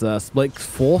careful, as Splik's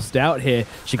forced out here.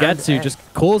 Shigetsu just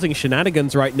causing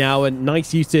shenanigans right now, and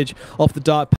nice usage off the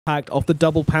Dark Pact, off the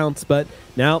double pounce, but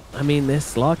now, I mean,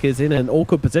 this Slark is in an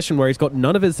awkward position where he's got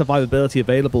none of his survivability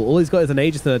available. All he's got is an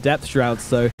Aegis and a Depth Shroud,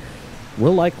 so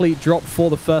will likely drop for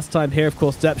the first time here. Of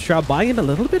course, Depth Shroud buying him a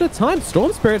little bit of time.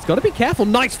 Storm Spirit's got to be careful.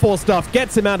 Nice force stuff.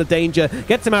 Gets him out of danger.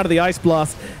 Gets him out of the Ice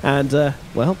Blast. And,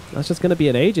 well, that's just going to be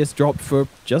an Aegis dropped for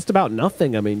just about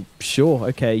nothing. I mean, sure,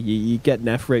 okay, you get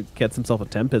Nefrit, gets himself a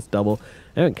Tempest double.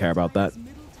 I don't care about that.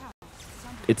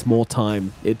 It's more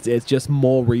time. It's just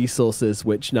more resources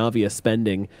which Na'Vi are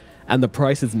spending. And the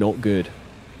price is not good.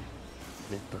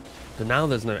 But now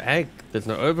there's no egg, there's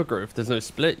no overgrowth, there's no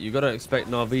split. You got to expect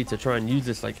Na'Vi to try and use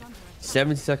this like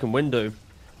 70-second window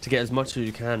to get as much as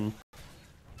you can.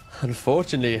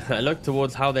 Unfortunately, I look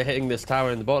towards how they're hitting this tower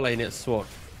in the bot lane. It's what?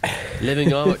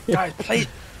 Living armor. Guys, play it.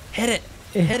 Hit it.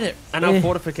 Hit it. And now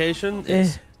fortification.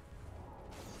 This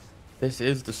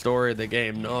is the story of the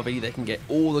game. Na'Vi, they can get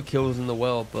all the kills in the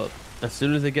world, but as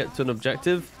soon as they get to an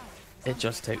objective, it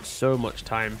just takes so much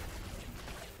time.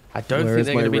 I don't think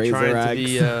they're going to be trying to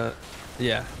be...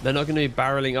 yeah, they're not going to be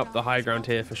barreling up the high ground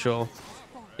here for sure.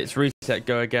 It's reset,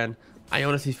 go again. I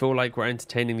honestly feel like we're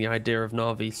entertaining the idea of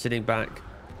Na'Vi sitting back,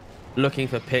 looking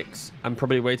for picks, and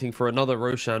probably waiting for another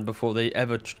Roshan before they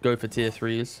ever go for tier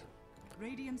 3s.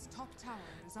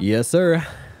 Yes, sir.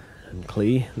 And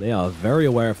Klee, they are very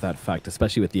aware of that fact,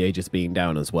 especially with the Aegis being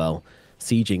down as well.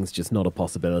 Sieging's just not a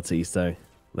possibility, so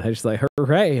they're just like,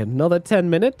 hooray, another 10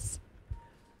 minutes?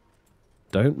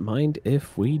 Don't mind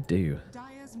if we do.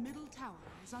 Dire's middle tower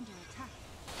is under attack.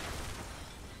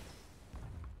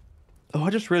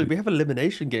 Oh, we have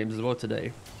elimination games as well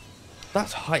today.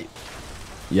 That's hype.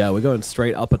 Yeah, we're going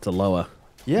straight upper to lower.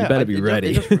 Yeah, you better be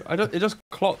ready. It just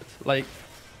clocked. Like,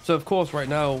 so of course, right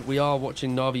now we are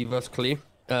watching Na'Vi vs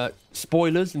Klee.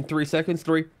 Spoilers in 3 seconds.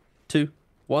 3, 2,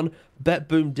 1. Bet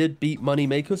Boom did beat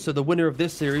Moneymaker, so the winner of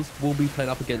this series will be playing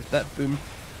up against Bet Boom,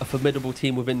 a formidable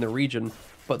team within the region.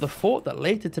 But the thought that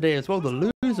later today as well,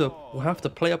 the loser will have to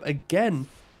play up again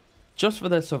just for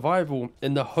their survival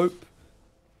in the hope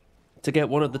to get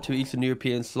one of the 2 Eastern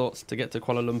European slots to get to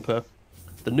Kuala Lumpur.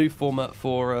 The new format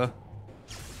for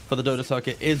the Dota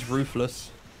circuit is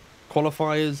ruthless.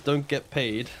 Qualifiers don't get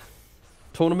paid.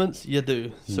 Tournaments, you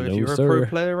do. So if you're a pro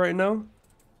player right now,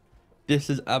 this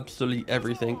is absolutely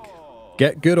everything.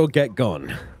 Get good or get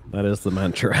gone. That is the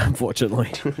mantra,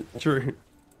 unfortunately. True.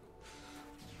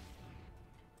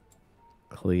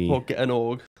 Klee. Or get an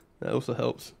org. That also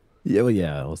helps. Yeah, well,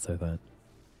 yeah, also that.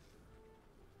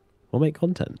 We'll make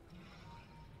content.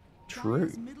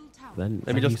 True. Then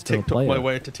let me just TikTok my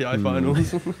way to TI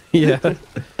finals. Yeah.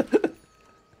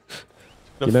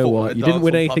 You know what? You didn't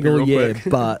win anything all year,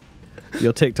 but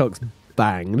your TikTok's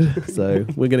banged. So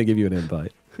we're going to give you an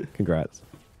invite. Congrats.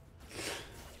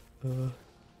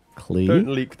 Klee. Don't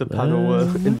leak the panel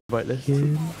invite list.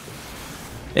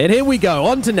 And here we go,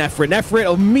 on to Nefrit.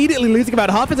 Nefrit immediately losing about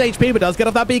half his HP, but does get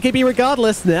off that BKB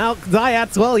regardless. Now,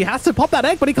 Zayat's, well, he has to pop that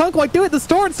egg, but he can't quite do it. The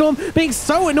Storm Storm being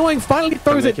so annoying finally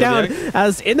throws it down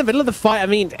as in the middle of the fight. I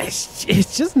mean,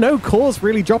 it's just no cause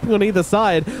really dropping on either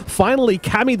side. Finally,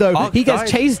 Cammy, though, he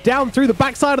gets chased down through the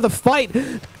backside of the fight.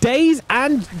 Daze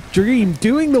and Dream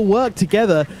doing the work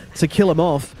together to kill him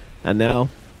off. And now,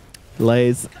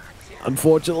 Lays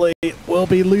unfortunately, will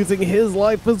be losing his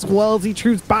life as well as he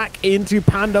troops back into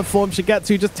Panda form.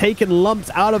 Shigetsu just taking lumps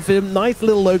out of him. Nice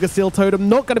little Loga Seal Totem.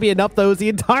 Not going to be enough, though, as the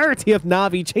entirety of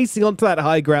Na'Vi chasing onto that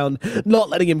high ground, not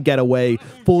letting him get away.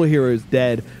 4 heroes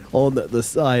dead on the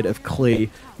side of Klee.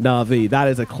 Na'Vi, that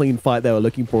is a clean fight they were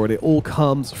looking for, and it all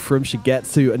comes from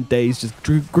Shigetsu and Daze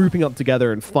just grouping up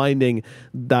together and finding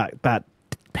that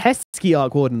pesky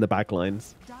Arc Warden in the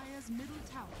backlines. Dire's middle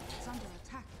tower is under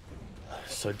attack.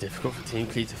 So difficult for Team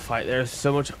Klee to fight. There is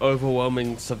so much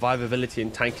overwhelming survivability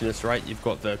and tankiness, right? You've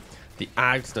got the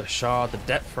Ags, the Shard, the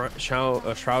Depth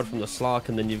Shroud from the Slark,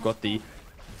 and then you've got the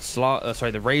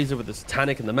the Razor with the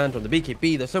Satanic and the Mantle and the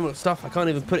BKB. There's so much stuff, I can't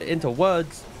even put it into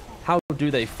words. How do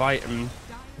they fight? And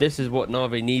this is what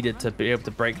Na'Vi needed to be able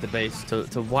to break the base,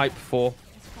 to wipe 4.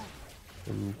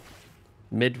 And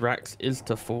mid-racks is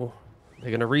to 4.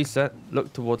 They're going to reset,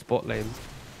 look towards bot lane.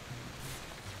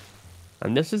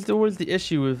 And this is always the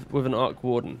issue with an Arc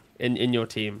Warden in your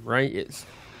team, right? It's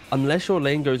unless your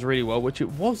lane goes really well, which it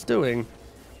was doing,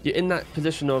 you're in that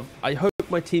position of, I hope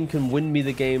my team can win me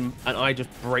the game and I just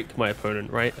break my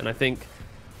opponent, right? And I think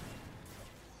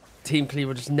Team Klee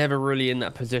were just never really in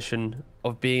that position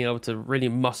of being able to really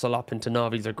muscle up into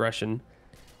Na'Vi's aggression,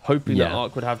 hoping that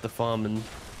Arc would have the farm, and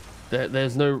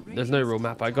there's no real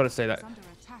map. I gotta say that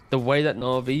the way that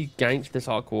Na'Vi ganked this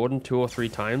Arc Warden 2 or 3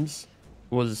 times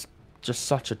was just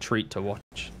such a treat to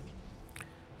watch.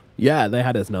 Yeah, they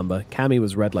had his number. Cammy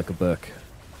was read like a book.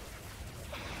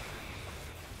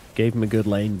 Gave him a good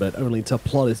lane, but only to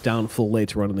plot his downfall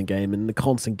later on in the game, and the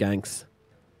constant ganks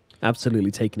absolutely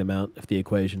taking him out of the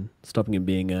equation, stopping him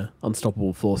being an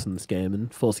unstoppable force in this game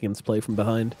and forcing him to play from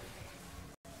behind,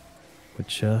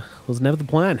 which was never the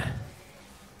plan.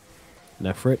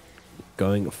 Nefrit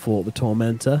going for the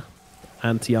Tormentor.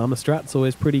 Anti-armor strat's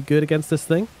always pretty good against this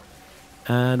thing.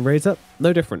 And Razor,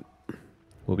 no different.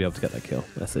 We'll be able to get that kill.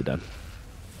 That's it done.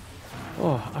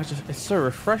 Oh, it's so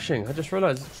refreshing. I just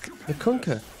realized the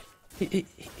Kunkka,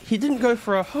 he didn't go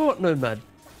for a Heart Nomad.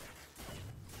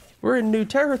 We're in new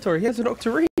territory. He has an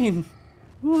Octarine.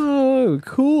 Whoa,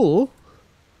 cool.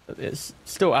 It's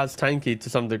still as tanky to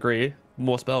some degree,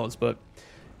 more spells, but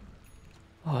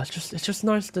it's just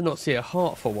nice to not see a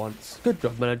heart for once. Good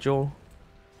job, manager.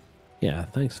 Yeah,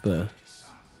 thanks for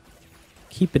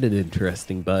keeping it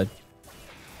interesting, bud.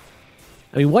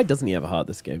 I mean, why doesn't he have a heart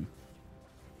this game?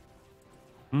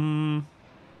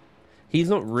 He's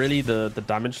not really the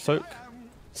damage soak.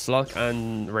 Slug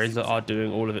and Razor are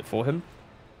doing all of it for him.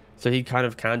 So he kind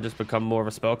of can just become more of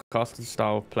a spellcaster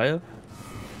style player.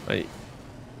 Like,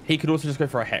 he could also just go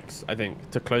for a Hex, I think,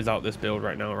 to close out this build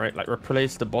right now, right? Like,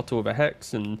 replace the bottle with a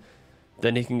Hex, and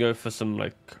then he can go for some,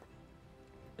 like,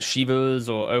 Shivas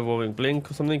or Overwhelming Blink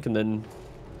or something, and then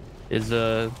his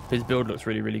build looks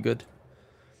really, really good.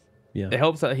 Yeah. It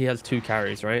helps that he has 2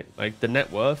 carries, right? Like, the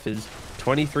net worth is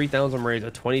 23,000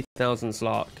 Razor, 20,000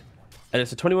 Slark, and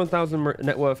it's a 21,000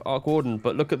 net worth Arc Warden,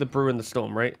 but look at the Brew and the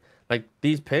Storm, right? Like,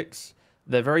 these picks,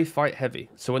 they're very fight heavy.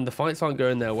 So when the fights aren't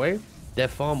going their way, their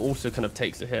farm also kind of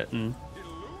takes a hit. And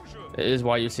it is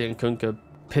why you're seeing Kunkka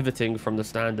pivoting from the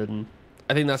standard. And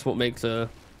I think that's what makes a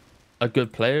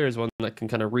good player, is one that can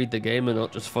kind of read the game and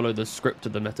not just follow the script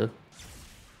of the meta.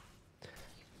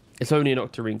 It's only an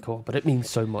Octarine core, but it means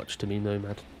so much to me,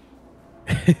 Nomad.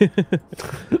 It's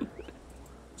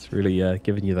really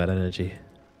giving you that energy.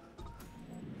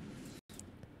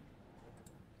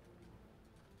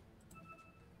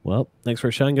 Well, next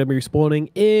for Shan going to be respawning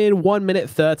in 1 minute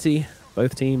 30.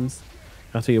 Both teams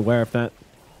have to be aware of that.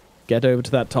 Get over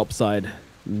to that top side.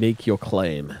 Make your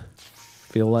claim.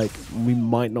 Feel like we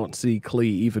might not see Klee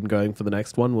even going for the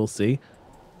next one. We'll see.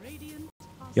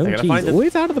 Young G's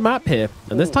always out of the map here.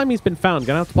 And this time he's been found.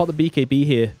 Gonna have to pop the BKB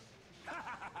here.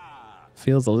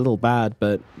 Feels a little bad,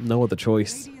 but no other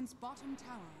choice. Radiant's bottom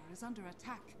tower is under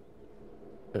attack.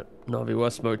 Na'Vi were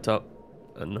smoked up,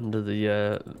 and under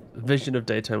the vision of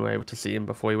daytime, we were able to see him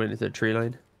before he went into the tree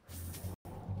line.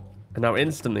 And now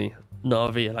instantly,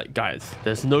 Na'Vi are like, guys,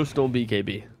 there's no Storm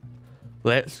BKB.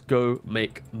 Let's go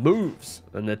make moves.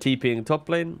 And they're TPing top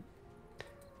lane.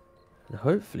 And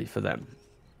hopefully for them,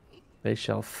 they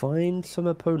shall find some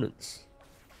opponents.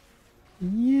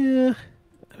 Yeah.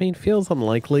 I mean, feels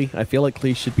unlikely. I feel like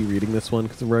Klee should be reading this one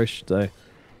because of Roche, so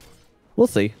we'll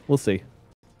see. We'll see.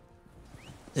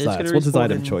 Sats, what's his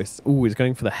item choice? Ooh, he's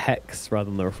going for the Hex rather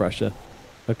than the Refresher.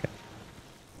 Okay.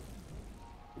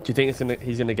 Do you think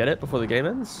he's gonna get it before the game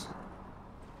ends?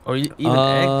 Or even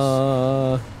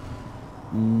eggs?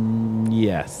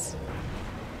 Yes.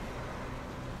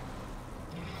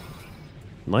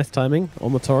 Nice timing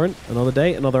on the torrent. Another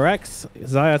day, another X.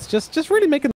 Zayat's just really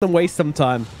making them waste some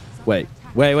time. Wait,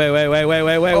 Wait.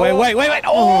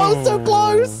 Oh, so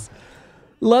close.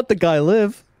 Let the guy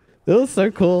live. That was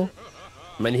so cool.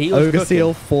 I mean, he was Ogre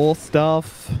Seal, cooking. 4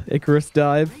 staff, Icarus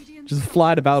dive. Just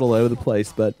flying about all over the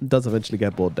place, but does eventually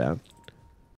get bored down.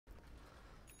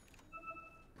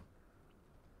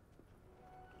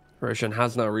 Roshan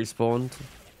has now respawned.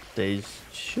 They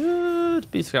should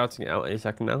be scouting it out any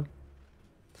second now.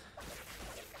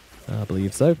 I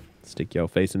believe so. Stick your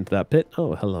face into that pit.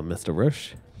 Oh, hello, Mr.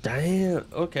 Rush. Damn.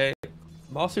 Okay.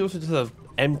 Marcy also just have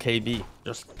MKB.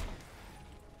 Just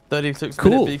 36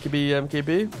 Cool. minute BKB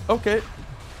MKB. Okay.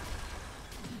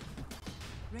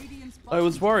 Radiant's I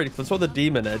was bottom worried because I saw the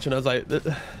demon edge and I was like,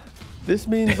 this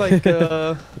means like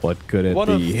What could it one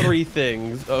be? of 3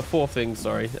 things, 4 things,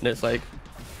 sorry. And it's like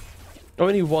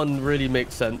only one really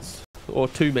makes sense, or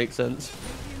 2 make sense.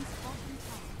 Radiant's bottom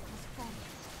tower has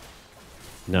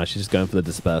fallen. No, she's just going for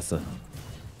the disperser.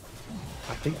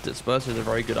 I think Disperser is a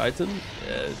very good item.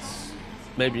 It's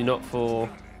maybe not for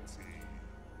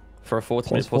a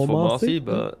 40 minute plus for Marcy,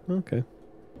 but okay.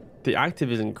 the active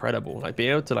is incredible. Like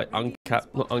being able to like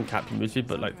not uncap your move speed,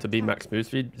 but like to be max move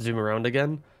speed, zoom around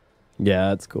again. Yeah,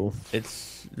 that's cool.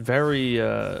 It's very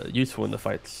useful in the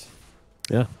fights.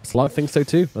 Yeah, Slark thinks so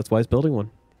too. That's why he's building one.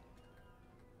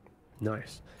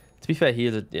 Nice. To be fair, he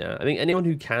is I think anyone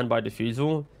who can buy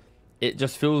Diffusal, it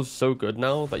just feels so good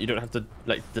now that you don't have to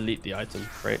like delete the item,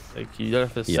 right? Like you don't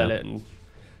have to sell it. And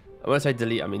when I say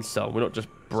delete, I mean sell. We're not just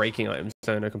breaking items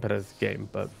in a competitive game,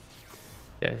 but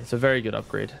yeah, it's a very good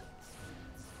upgrade.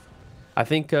 I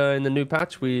think in the new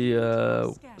patch we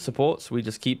supports, we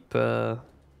just keep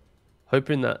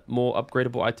hoping that more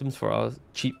upgradable items for our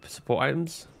cheap support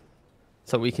items,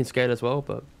 so we can scale as well.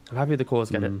 But I'm happy the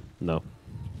cores get it. No,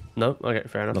 No, okay,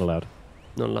 fair enough. not allowed.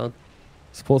 Not allowed.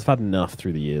 Supports have had enough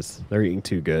through the years. They're eating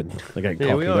too good. They're getting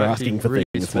Yeah, cocky. we They're are asking for really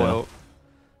things spoiled. now.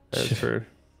 That's true.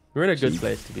 We're in a good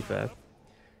place, to be fair.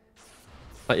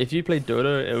 Like, if you play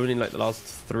Dota only in like the last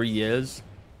 3 years,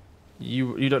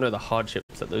 you don't know the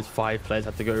hardships that those 5 players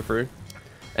had to go through.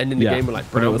 Ending the game with like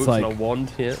but it brown was boots and a like- wand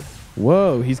here.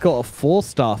 Whoa, he's got a 4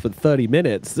 staff at 30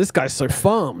 minutes. This guy's so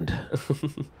farmed.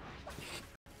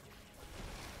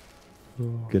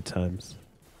 Good times.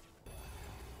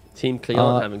 Team Klee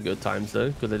aren't having good times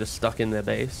though, because they're just stuck in their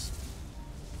base.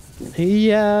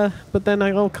 Yeah, but then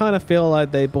I kind of feel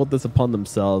like they brought this upon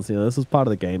themselves. You know, this was part of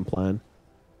the game plan.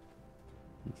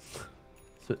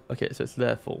 So, okay, so it's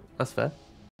their fault. That's fair.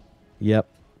 Yep.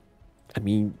 I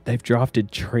mean, they've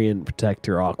drafted Treant,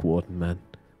 Protector, Arc Warden, man.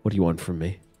 What do you want from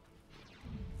me?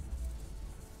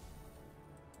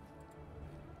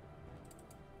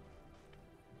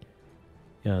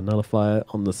 Yeah, Nullifier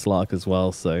on the Slark as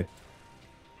well, so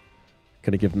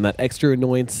gonna give them that extra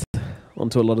annoyance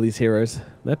onto a lot of these heroes.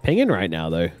 They're pinging right now,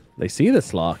 though. They see the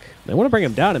Slark. They want to bring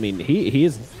him down. I mean, he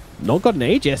has not got an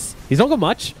Aegis. He's not got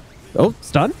much. Oh,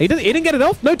 stun. He didn't get it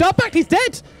off. No dart back. He's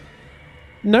dead.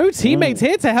 No teammates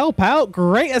here to help out.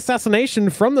 Great assassination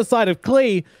from the side of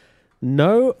Klee.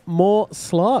 No more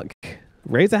Slark.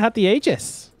 Razor had the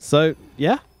Aegis. So,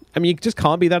 yeah. I mean, you just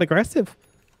can't be that aggressive.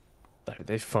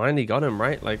 They finally got him,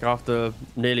 right? Like after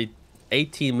nearly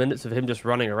 18 minutes of him just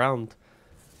running around.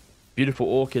 Beautiful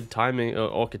orchid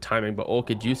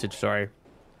usage, sorry,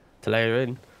 to layer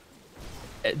in.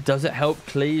 Does it help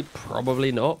Klee?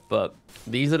 Probably not, but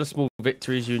these are the small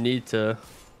victories you need to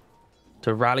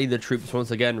rally the troops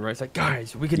once again, right? It's like,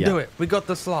 guys, we can do it. We got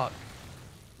the slot.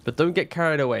 But don't get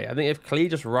carried away. I think if Klee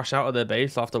just rush out of their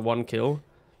base after 1 kill,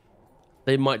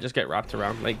 they might just get wrapped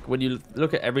around. Like, when you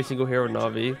look at every single hero in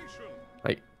Na'Vi,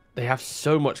 like, they have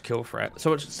so much kill threat, so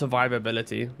much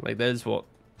survivability. Like, there's what?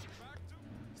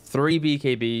 3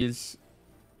 BKBs,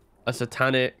 a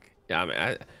Satanic. Yeah, I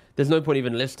mean, there's no point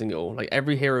even listing it all. Like,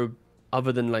 every hero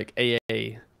other than, like,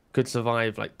 AA could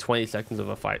survive, like, 20 seconds of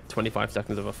a fight, 25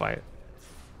 seconds of a fight.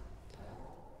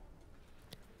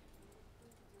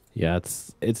 Yeah,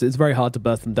 it's very hard to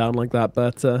burst them down like that,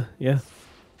 but yeah.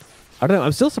 I don't know.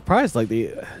 I'm still surprised, like,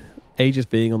 the Aegis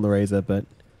being on the Razor, but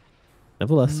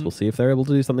nevertheless, we'll see if they're able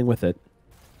to do something with it.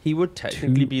 He would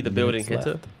technically be the building minutes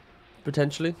hitter, left.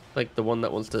 potentially. Like, the one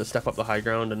that wants to step up the high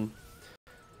ground. And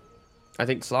I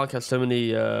think Slark has so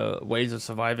many ways of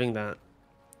surviving that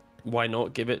why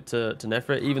not give it to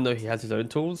Nefret, even though he has his own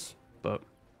tools. But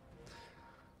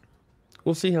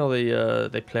we'll see how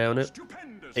they play on it.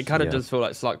 It kind of does feel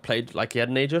like Slark played like he had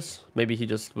an Aegis. Maybe he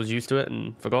just was used to it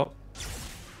and forgot.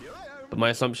 But my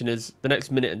assumption is the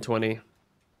next minute and 20.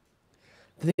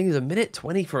 The thing is, a minute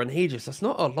 20 for an Aegis, that's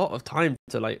not a lot of time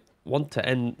to, like, want to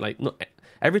end. Like, not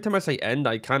every time I say end,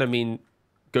 I kind of mean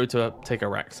go to take a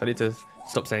Rex. I need to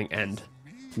stop saying end.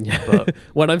 Yeah. But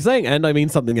when I'm saying end, I mean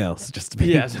something else. Just to be,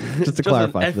 yes, just to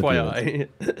clarify. an For the viewers.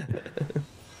 FYI.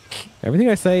 Everything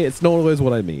I say, it's not always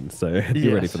what I mean. So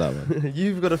be ready Yes. for that one.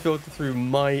 You've got to filter through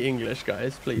my English,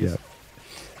 guys, please. Yeah.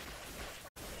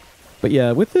 But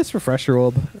yeah, with this refresher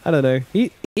orb, I don't know.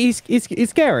 He's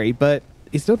scary, but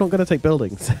he's still not going to take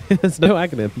buildings. There's no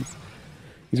Aghanims.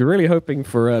 He's really hoping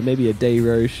for maybe a day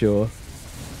Roche or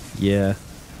yeah,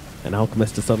 an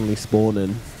alchemist to suddenly spawn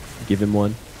and give him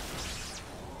one.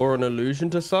 Or an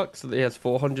illusion to suck so that he has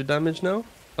 400 damage now.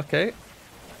 Okay.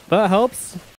 That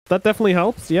helps. That definitely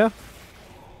helps. Yeah.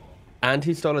 And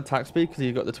he stole attack speed because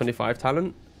he got the 25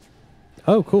 talent.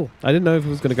 Oh, cool. I didn't know if he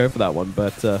was going to go for that one,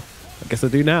 but I guess I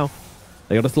do now.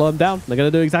 They got to slow him down. They're going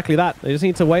to do exactly that. They just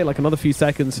need to wait like another few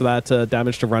seconds for that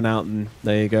damage to run out, and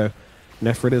there you go.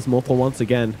 Nephrid is mortal once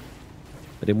again.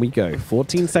 But in we go.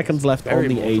 14 seconds left on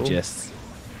the mortal. Aegis.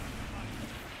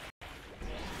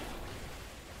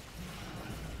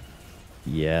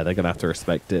 Yeah, they're going to have to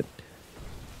respect it.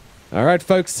 All right,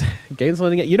 folks. Game's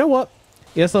learning it. You know what?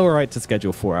 Yes, all right to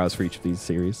schedule 4 hours for each of these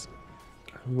series.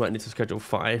 We might need to schedule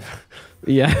 5.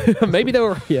 Yeah, maybe they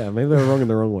were. Yeah, maybe they were wrong in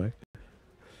the wrong way.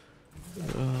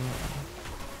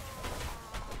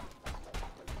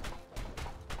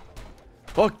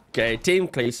 Okay, Team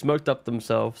Klee smoked up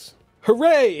themselves.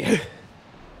 Hooray!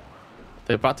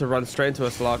 They're about to run straight into a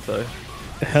Slark though.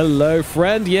 Hello,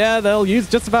 friend. Yeah, they'll use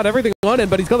just about everything on him,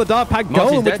 but he's got the Dark Pack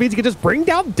Marty's going, which dead. means he can just bring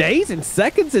down Days in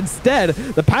seconds instead.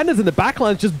 The Pandas in the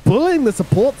backline just bullying the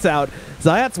supports out.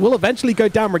 Zayats will eventually go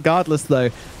down regardless,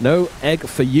 though. No egg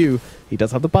for you. He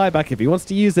does have the buyback if he wants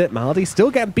to use it. Maldi's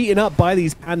still getting beaten up by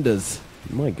these Pandas.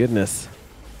 My goodness.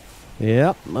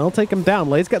 Yep, I'll take him down.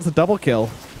 Laze gets a double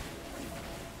kill.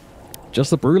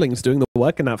 Just the Brewlings doing the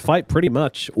work in that fight, pretty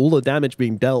much. All the damage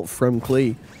being dealt from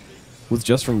Klee was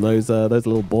just from those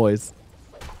little boys.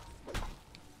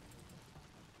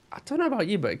 I don't know about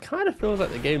you, but it kind of feels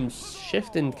like the game's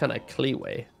shifting kind of Klee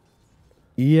way.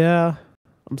 Yeah,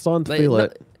 I'm starting to feel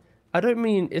it. I don't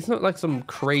mean, it's not like some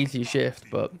crazy shift,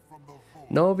 but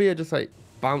Na'Vi are just like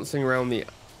bouncing around the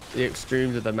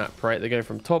extremes of the map, right? They're going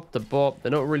from top to bottom.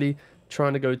 They're not really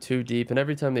trying to go too deep, and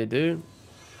every time they do,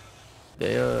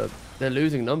 they're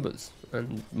losing numbers.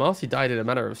 And Marcy died in a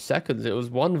matter of seconds. It was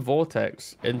one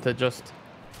vortex into just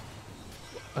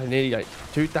nearly like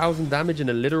 2,000 damage in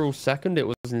a literal second. It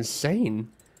was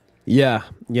insane. Yeah.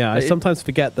 I sometimes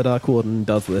forget that Arc Warden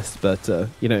does this, but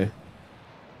you know,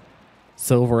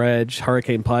 Silver Edge,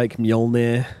 Hurricane Pike,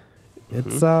 Mjolnir,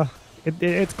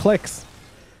 it's clicks.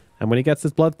 And when he gets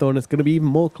his Bloodthorn, it's going to be even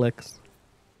more clicks.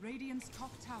 Radiant's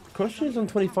top tower. Question is on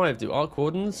 25, do Arc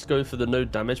Wardens go for the no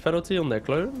damage penalty on their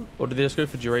clone? Or do they just go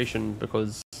for duration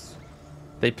because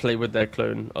they play with their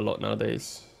clone a lot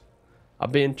nowadays?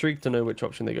 I'd be intrigued to know which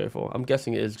option they go for. I'm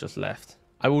guessing it is just left.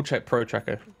 I will check Pro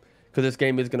Tracker because this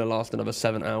game is going to last another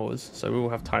 7 hours, so we will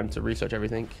have time to research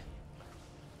everything.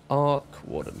 Arc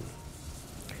Warden.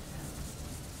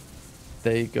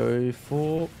 They go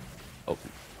for... Oh.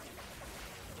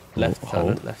 Left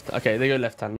talent, left. Okay, they go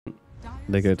left talent.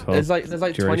 They go 12. There's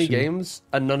like 20 games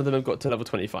and none of them have got to level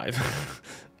 25.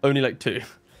 Only like 2.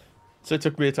 So it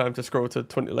took me a time to scroll to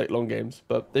 20 like long games,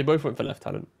 but they both went for left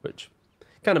talent, which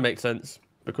kind of makes sense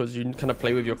because you kind of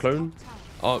play with your clone.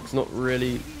 Arc's not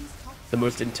really the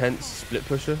most intense split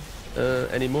pusher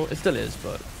anymore. It still is,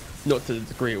 but not to the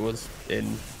degree it was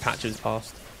in patches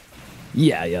past.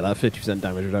 Yeah, that 50%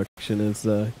 damage reduction is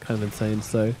kind of insane.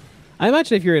 So I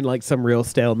imagine if you're in like some real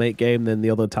stalemate game, then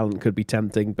the other talent could be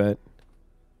tempting, but...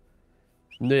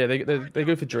 No, yeah, they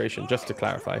go for duration, just to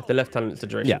clarify. The left talent is the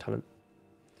duration talent.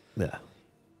 Yeah.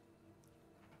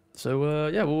 So,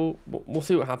 yeah, we'll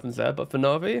see what happens there. But for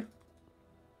Na'Vi,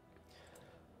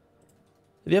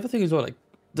 the other thing as well, like,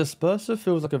 Disperser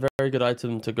feels like a very good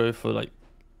item to go for, like,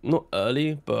 not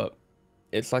early, but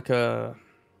it's like a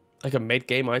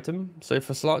mid-game item. So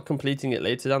for Slark completing it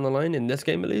later down the line, in this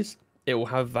game at least, it will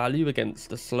have value against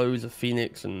the slows of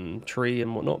Phoenix and Tree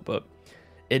and whatnot, but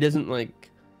it isn't like,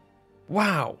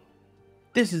 wow,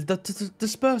 this is the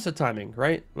Disperser timing,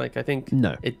 right? Like, I think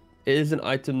it is an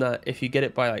item that if you get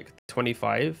it by like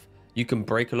 25, you can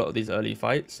break a lot of these early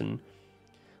fights, and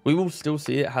we will still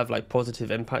see it have like positive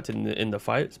impact in the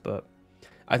fights, but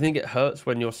I think it hurts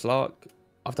when your Slark,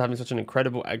 after having such an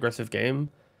incredible aggressive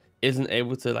game, isn't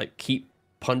able to like keep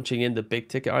punching in the big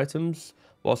ticket items,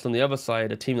 whilst on the other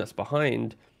side, a team that's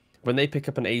behind, when they pick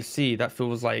up an AC, that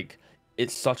feels like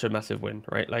it's such a massive win,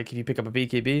 right? Like if you pick up a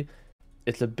BKB,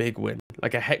 it's a big win,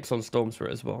 like a Hex on Storm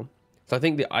Spirit as well. So I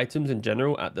think the items in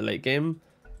general at the late game,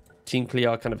 Team Klee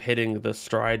are kind of hitting the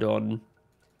stride on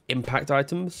impact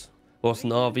items, whilst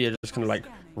Na'Vi are just kind of like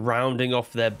rounding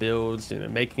off their builds, you know,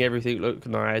 making everything look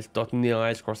nice, dotting the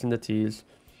I's, crossing the T's.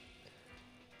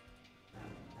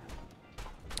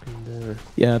 And,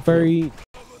 yeah, very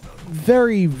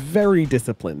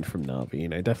disciplined from Na'Vi. You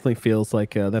know, definitely feels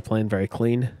like they're playing very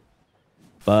clean.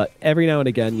 But every now and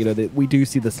again, you know, we do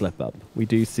see the slip up. We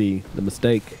do see the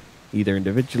mistake, either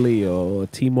individually or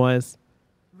team-wise.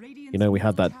 You know, we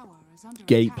had that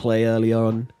gate play early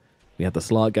on. We had the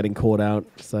Slark getting caught out,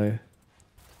 so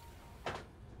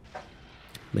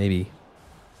maybe,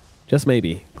 just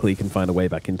maybe, Klee can find a way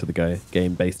back into the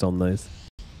game based on those.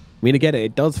 I mean, again,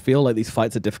 it does feel like these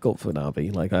fights are difficult for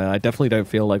Na'Vi. Like, I definitely don't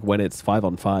feel like when it's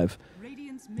 5-on-5,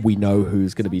 we know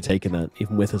who's going to be taking that,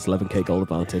 even with this 11k gold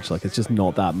advantage. Like, it's just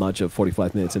not that much of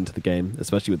 45 minutes into the game,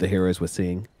 especially with the heroes we're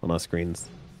seeing on our screens.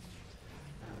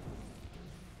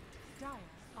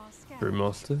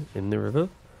 Brewmaster in the river.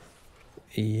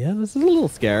 Yeah, this is a little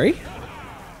scary.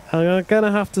 I'm going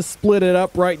to have to split it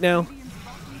up right now.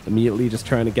 Immediately just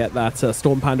trying to get that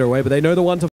Storm Panda away, but they know the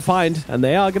one to find, and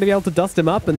they are going to be able to dust him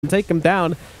up and take him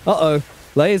down. Uh-oh,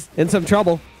 Lay's in some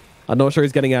trouble. I'm not sure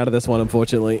he's getting out of this one,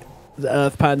 unfortunately. The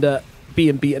Earth Panda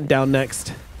being beaten down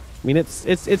next. I mean, it's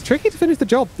tricky to finish the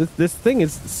job. This thing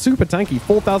is super tanky,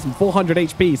 4,400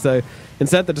 HP, so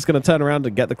instead they're just going to turn around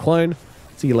and get the clone.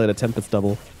 See you later, Tempest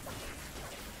double.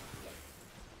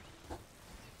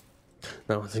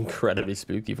 That was incredibly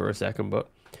spooky for a second, but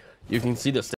you can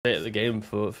see the state of the game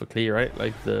for Klee, right?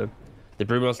 Like the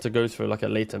Brewmaster goes for like a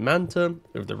later Manta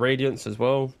with the Radiance as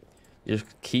well. You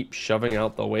just keep shoving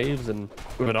out the waves, and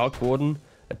with an Arc Warden,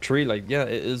 a tree, like, yeah,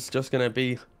 it is just going to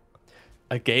be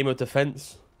a game of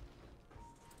defense.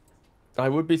 I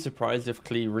would be surprised if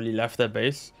Klee really left their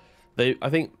base. I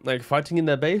think, like, fighting in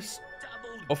their base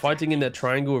or fighting in their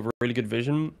triangle with really good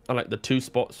vision are like the two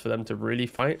spots for them to really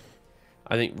fight.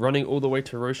 I think running all the way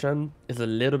to Roshan is a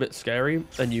little bit scary,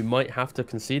 and you might have to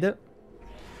concede it.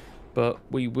 But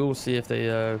we will see if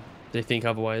they think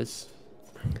otherwise.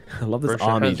 I love this Roshan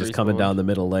army just coming down the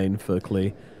middle lane for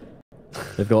Klee.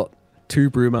 They've got 2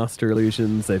 Brewmaster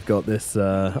illusions. They've got this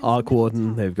Arc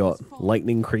Warden. They've got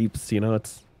lightning creeps. You know,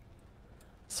 it's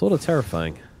sort of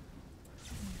terrifying.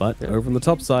 But over on the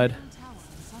top side,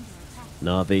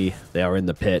 Na'Vi, they are in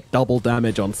the pit. Double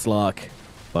damage on Slark,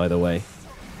 by the way.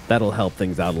 That'll help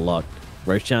things out a lot.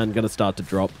 Roshan gonna start to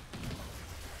drop.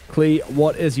 Klee,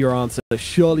 what is your answer?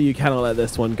 Surely you cannot let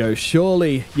this one go.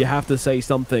 Surely you have to say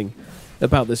something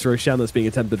about this Roshan that's being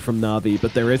attempted from Na'Vi,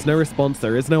 but there is no response,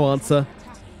 there is no answer.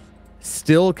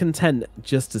 Still content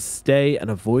just to stay and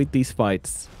avoid these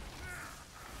fights.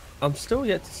 I'm still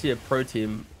yet to see a pro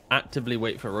team actively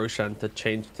wait for Roshan to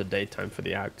change to daytime for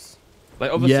the Axe.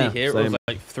 Like, obviously here it was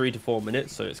like 3 to 4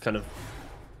 minutes, so it's kind of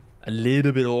a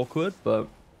little bit awkward, but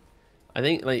I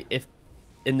think, like, if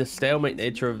in the stalemate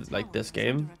nature of like this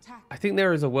game, I think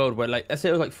there is a world where, like, let's say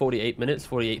it was like 48 minutes,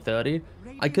 48-30,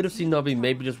 I could have seen Na'Vi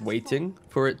maybe just waiting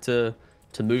for it to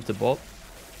move to bot.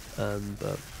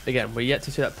 But again, we're yet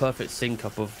to see that perfect sync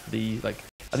up of the, like,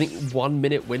 I think 1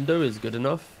 minute window is good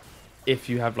enough if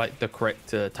you have like the correct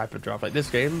type of draft. Like this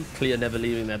game, Klee are never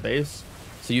leaving their base,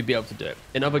 so you'd be able to do it.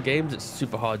 In other games, it's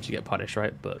super hard, you get punished,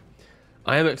 right? But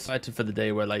I am excited for the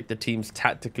day where like the teams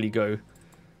tactically go,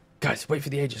 guys, wait for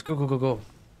the Aegis, go, go, go, go.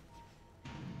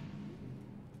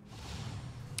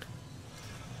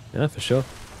 Yeah, for sure.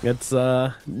 It's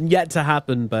yet to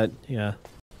happen, but yeah.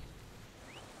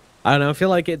 I don't know. I feel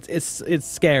like it's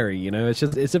scary. You know, it's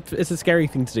a scary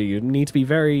thing to do. You need to be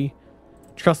very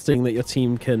trusting that your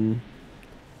team can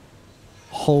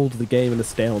hold the game in a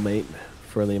stalemate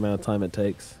for the amount of time it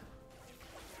takes.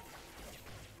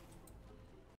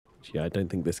 Yeah, I don't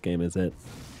think this game is it.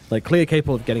 Like, Klee are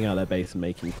capable of getting out of their base and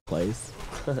making plays.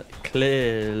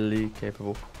 Clearly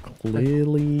capable.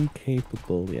 Clearly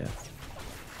capable, yes.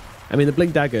 I mean, the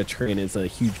Blink Dagger train is a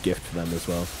huge gift for them as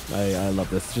well. I love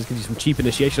this. It just gives you some cheap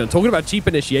initiation. And talking about cheap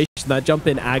initiation, that jump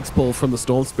in Ags pull from the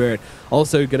Storm Spirit,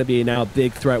 also going to be now a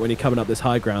big threat when you're coming up this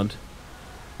high ground.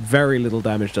 Very little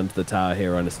damage done to the tower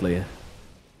here, honestly.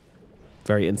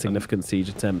 Very insignificant siege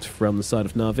attempt from the side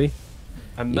of Na'Vi.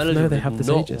 And Melody did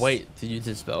not wait to use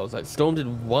his spells. Like, Storm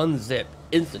did one zip,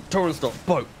 instant torrent stop,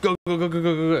 boat, go, go, go, go,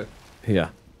 go, go, go. Yeah.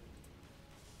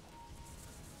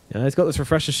 Yeah, he's got this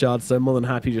Refresher Shard, so more than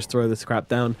happy to just throw this crap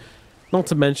down. Not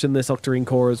to mention this Octarine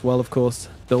Core as well, of course.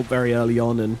 Built very early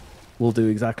on and will do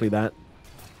exactly that.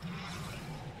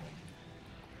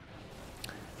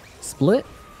 Split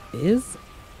is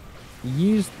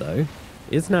used, though.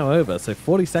 Is now over, so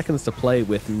 40 seconds to play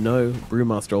with no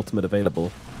Brewmaster Ultimate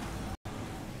available.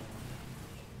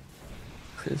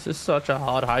 This is such a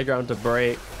hard high ground to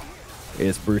break.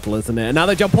 It's brutal, isn't it? And now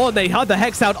they jump on. They had the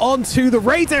Hex out onto the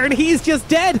Razor, and he's just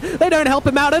dead. They don't help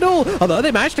him out at all. Although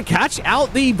they managed to catch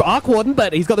out the Arc Warden,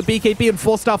 but he's got the BKB and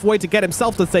forced staff away to get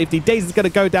himself to safety. Daze is going to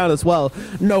go down as well.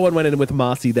 No one went in with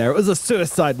Marcy there. It was a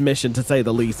suicide mission, to say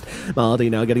the least. Mardy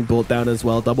now getting brought down as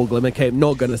well. Double Glimmer Cape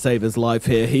not going to save his life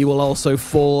here. He will also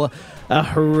fall. A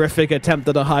horrific attempt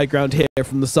at a high ground here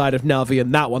from the side of Navi,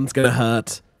 and that one's going to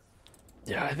hurt.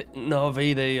 Yeah, I think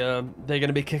Navi, they're going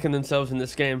to be kicking themselves in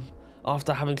this game.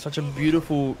 After having such a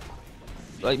beautiful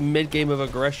like mid-game of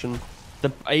aggression,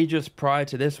 the Aegis prior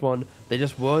to this one, they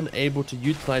just weren't able to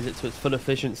utilize it to its full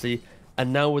efficiency.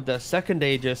 And now with their second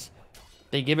Aegis,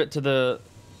 they give it to the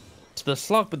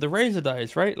Slark, but the Razor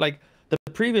dies, right? Like the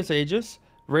previous Aegis,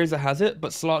 Razor has it,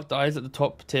 but Slark dies at the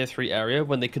top tier 3 area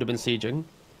when they could have been sieging.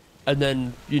 And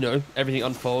then, you know, everything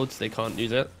unfolds, they can't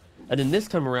use it. And then this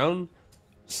time around,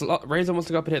 Razor wants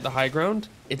to go up and hit the high ground.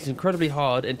 It's incredibly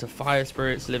hard into Fire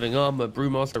Spirits, Living Armor,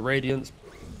 Brewmaster, Radiance.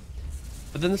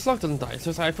 But then the Slug doesn't die.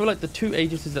 So I feel like the two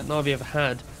Aegises that Na'Vi have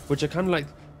had, which are kind of like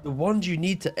the ones you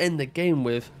need to end the game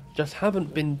with, just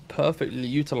haven't been perfectly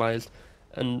utilized.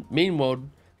 And meanwhile,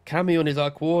 Cammy on his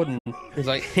Arc Warden is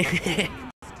like,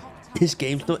 this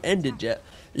game's not ended yet.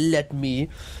 Let me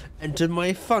enter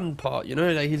my fun part. You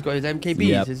know, like he's got his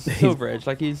MKBs, his Silver Edge,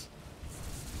 like he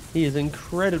is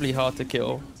incredibly hard to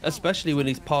kill, especially when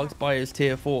he's parked by his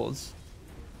tier 4s.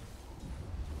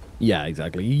 Yeah,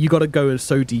 exactly. You got to go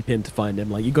so deep in to find him.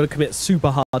 Like, you got to commit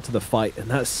super hard to the fight, and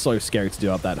that's so scary to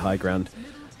do up that high ground.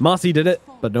 Marcy did it,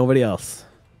 but nobody else.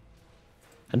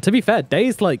 And to be fair,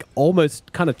 Daze, like,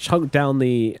 almost kind of chunked down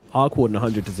the Arc Warden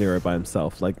 100-0 by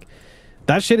himself. Like,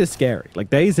 that shit is scary. Like,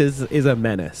 Daze is a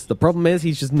menace. The problem is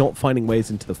he's just not finding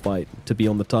ways into the fight to be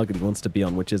on the target he wants to be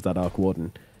on, which is that Arc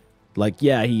Warden. Like,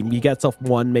 yeah, he gets off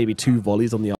 1, maybe 2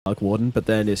 volleys on the Arc Warden, but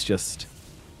then it's just...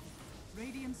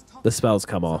 the spells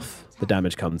come off, the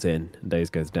damage comes in, and Daze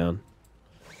goes down.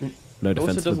 No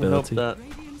defensive ability. It also doesn't help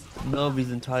that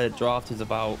Na'Vi's entire draft is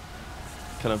about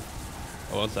kind of...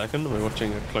 oh, 1 second, we're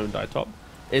watching a clone die top.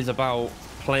 Is about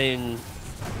playing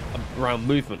around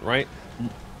movement, right?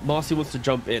 Marcy wants to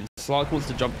jump in, Slark wants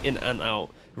to jump in and out,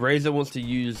 Razor wants to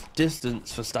use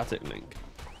distance for static link.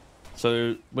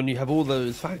 So when you have all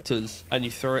those factors and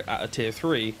you throw it at a tier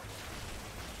 3,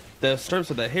 the strengths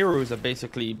of their heroes are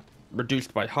basically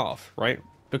reduced by half, right?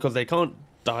 Because they can't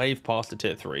dive past a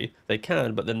tier 3. They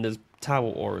can, but then there's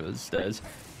tower auras, there's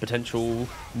potential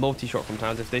multi-shot from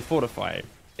towers if they fortify.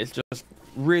 It's just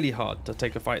really hard to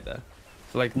take a fight there.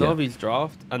 So like Na'Vi's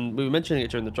draft, and we were mentioning it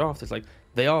during the draft, it's like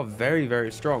they are very,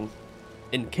 very strong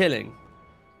in killing.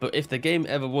 But if the game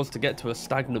ever was to get to a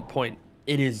stagnant point,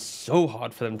 it is so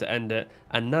hard for them to end it.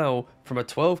 And now, from a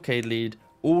 12k lead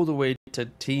all the way to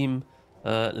team,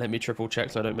 let me triple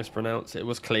check so I don't mispronounce, it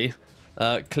was Klee.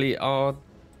 Klee are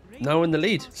now in the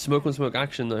lead. Smoke on smoke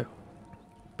action though.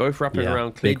 Both wrapping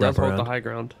around. Klee does hold the high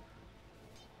ground.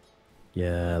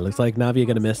 Yeah, looks like Na'Vi are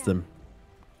going to miss them.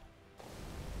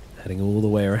 Heading all the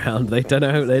way around. They don't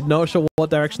know, they're not sure what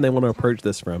direction they want to approach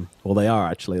this from. Well, they are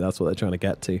actually, that's what they're trying to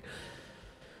get to.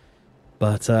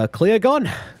 But Klee are gone.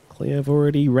 Klee have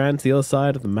already ran to the other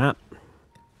side of the map.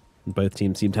 And both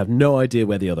teams seem to have no idea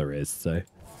where the other is, so...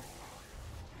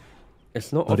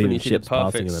 it's not often you see the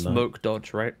perfect smoke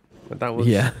dodge, right? But that was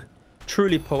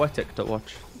truly poetic to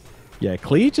watch. Yeah,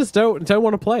 Klee just don't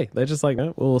want to play. They're just like,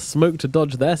 oh, we'll smoke to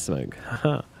dodge their smoke.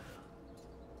 Haha.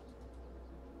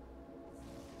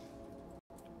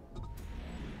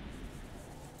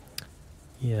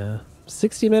 Yeah.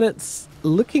 60 minutes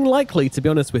looking likely, to be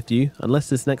honest with you, unless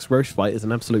this next Roche fight is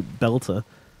an absolute belter.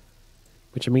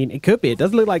 Which, I mean, it could be. It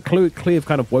does look like Klee have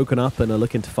kind of woken up and are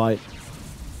looking to fight.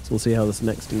 So we'll see how this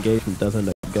next engagement does end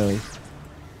up going.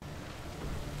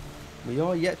 We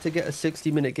are yet to get a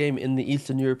 60-minute game in the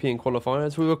Eastern European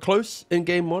qualifiers. We were close in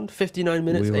game 1, 59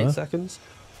 minutes, 8 seconds.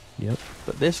 Yep.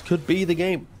 But this could be the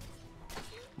game.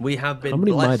 We have been how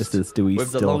many blessed Midases do we with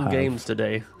still the long have? Games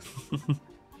today.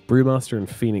 Brewmaster and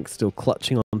Phoenix still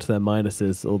clutching onto their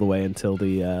minuses all the way until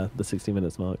the 60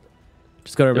 minutes mark.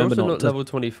 Just got to remember They're also not not to... level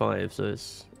 25, so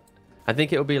it's... I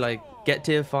think it'll be like, get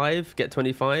tier 5, get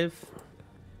 25,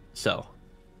 sell.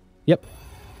 Yep.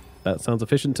 That sounds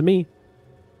efficient to me.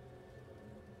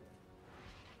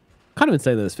 Kind of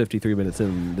insane that it's 53 minutes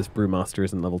in, this Brewmaster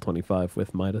isn't level 25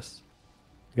 with Midas.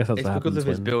 I guess that's it's because of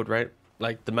his build, right?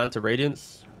 Like the Manta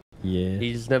Radiance. Yeah.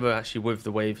 He's never actually with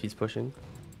the wave he's pushing.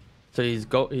 So he's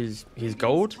got he's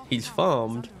gold, he's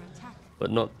farmed,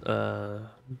 but not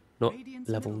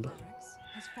leveled.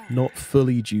 Not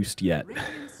fully juiced yet.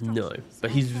 No,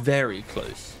 but he's very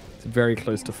close. It's very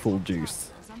close to full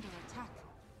juice.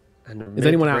 And is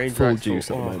anyone out full juice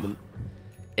at the moment?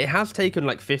 it has taken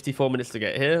like 54 minutes to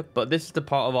get here, but this is the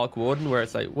part of Arc Warden where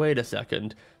it's like, wait a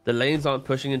second, the lanes aren't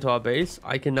pushing into our base.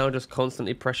 I can now just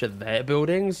constantly pressure their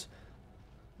buildings.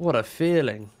 What a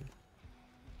feeling.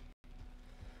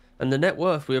 And the net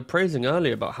worth, we were praising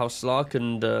earlier about how Slark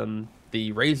and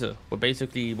the Razor were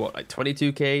basically, what, like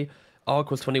 22k?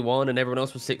 Arc was 21 and everyone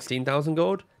else was 16,000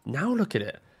 gold. Now look at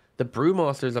it. The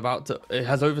Brewmaster is about to, it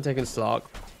has overtaken Slark,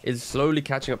 is slowly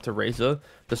catching up to Razor.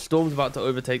 The Storm's about to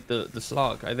overtake the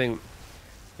Slark. I think,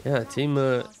 yeah, Team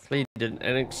Klee did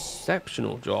an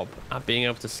exceptional job at being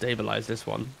able to stabilize this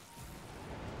one.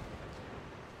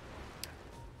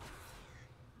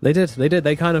 They did.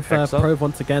 They kind of prove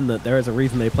once again that there is a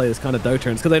reason they play this kind of Dota,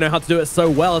 and it's because they know how to do it so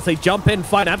well as they jump in,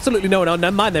 find absolutely no one. Oh,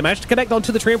 never mind. They managed to connect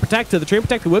onto the Tree and Protector. The Tree and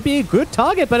Protector would be a good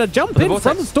target, but a jump in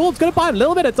from the Storm's going to buy him a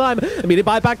little bit of time. Immediate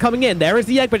buyback coming in. There is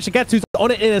the egg, but Shigetsu's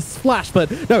on it in a splash, but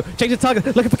no, change the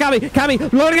target. Looking for Kami. Kami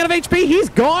loading out of HP. He's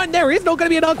gone. There is not going to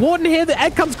be an Arc Warden here. The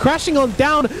egg comes crashing on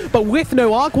down, but with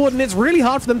no Arc Warden, it's really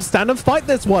hard for them to stand and fight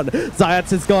this one.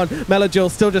 Zayats is gone.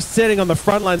 Melojil still just sitting on the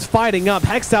front lines, fighting up.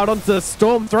 Hex out onto the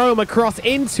Storm, throw him across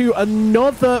into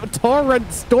another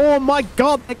Torrent Storm. My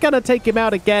God, they're going to take him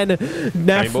out again.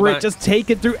 Nefrit just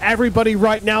taking through everybody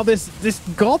right now. This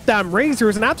goddamn Razor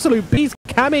is an absolute beast.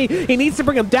 Kami, he needs to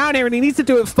bring him down here, and he needs to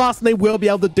do it fast, and they will be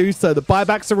able to do so. The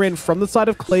buybacks are in from the side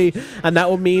of Klee, and that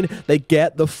will mean they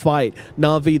get the fight.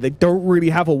 Na'Vi, they don't really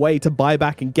have a way to buy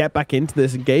back and get back into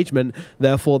this engagement.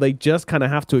 Therefore, they just kind of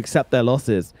have to accept their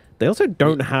losses. They also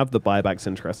don't have the buybacks,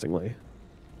 interestingly.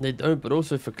 They don't, but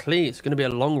also for Klee, it's going to be a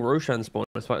long Roshan spawn.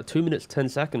 It's like 2 minutes, 10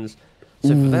 seconds. So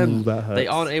for them, they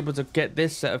aren't able to get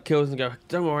this set of kills and go,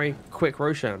 don't worry, quick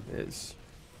Roshan. It's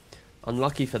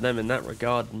unlucky for them in that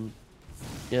regard. And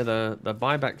yeah, the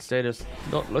buyback status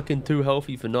not looking too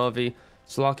healthy for Na'Vi.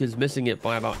 Slark is missing it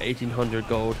by about 1,800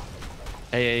 gold.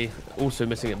 AA also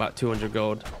missing it about 200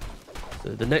 gold. So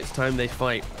the next time they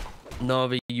fight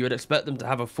Na'Vi, you would expect them to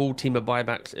have a full team of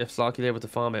buybacks if Slark is able to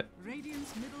farm it.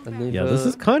 Yeah, this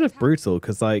is kind of brutal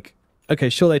because, like, okay,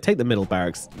 sure, they take the middle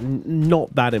barracks.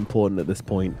 Not that important at this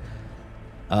point.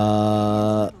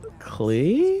 Klee?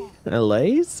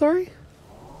 LA? Sorry?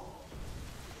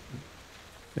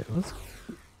 Wait, what's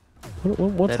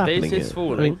happening? Their base is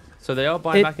falling, I mean, so they are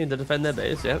buybacking to defend their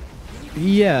base, yep.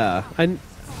 Yeah, and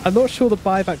I'm not sure the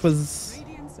buyback was...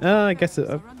 I guess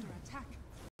it...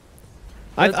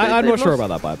 I'm not sure about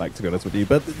that buyback, to be honest with you,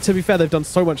 but to be fair, they've done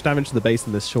so much damage to the base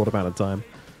in this short amount of time.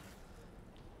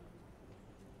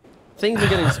 Things are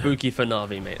getting spooky for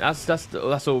Na'Vi, mate.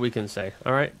 That's all we can say,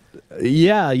 all right?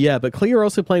 Yeah, but Klee are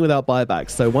also playing without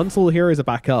buybacks, so once all the heroes are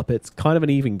back up, it's kind of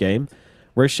an even game.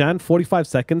 Roshan, 45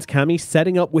 seconds. Kami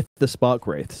setting up with the Spark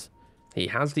Wraiths. He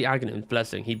has the Aghanim's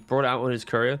Blessing. He brought it out on his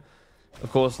courier.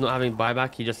 Of course, not having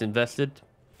buyback, he just invested.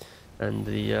 And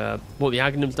what the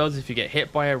Aghanims does, if you get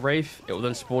hit by a Wraith, it will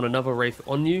then spawn another Wraith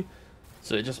on you.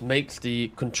 So it just makes the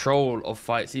control of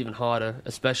fights even harder,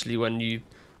 especially when you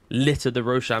litter the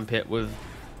Roshan pit with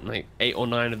like 8 or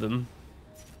 9 of them.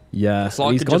 Yeah,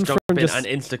 Slark could just jump in and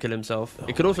insta-kill himself.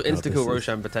 It could also insta-kill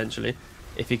Roshan potentially,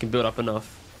 if he can build up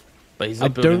enough. But he's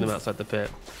not building them outside the pit.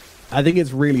 I think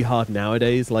it's really hard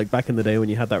nowadays. Like back in the day when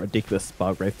you had that ridiculous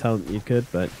Spark Wraith talent, you could,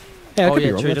 but... Yeah, oh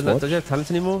yeah, true. Does he have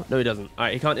talent anymore? No, he doesn't.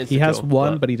 Alright, he can't insta-kill. He has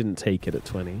one, but he didn't take it at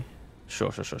 20.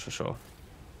 Sure.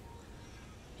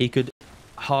 He could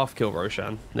half kill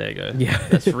Roshan. There you go. Yeah.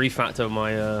 Let's refactor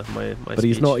my But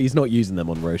speech. he's not using them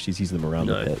on Roche. He's using them around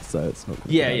the pit, so it's not.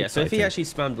 Yeah. So if he actually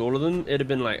spammed all of them, it'd have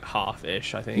been like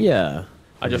half-ish, I think. Yeah.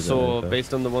 I just saw,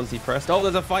 based on the ones he pressed. Oh,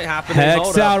 there's a fight happening.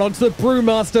 Hex out onto the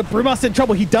Brewmaster. Brewmaster in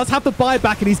trouble. He does have the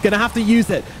buyback, and he's going to have to use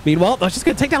it. Meanwhile, that's just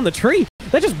going to take down the tree.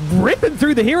 They're just ripping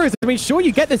through the heroes. I mean, sure,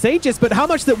 you get this Aegis, but how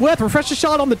much is it worth? Refresher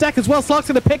shard on the deck as well. Slark's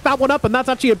going to pick that one up, and that's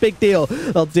actually a big deal.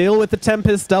 They'll deal with the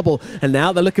Tempest double, and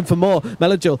now they're looking for more.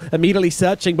 Melojil immediately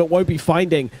searching, but won't be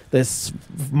finding this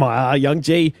young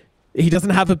G. He doesn't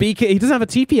have a beacon. He doesn't have a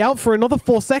TP out for another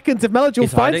 4 seconds. If Melojil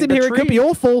finds him here, it could be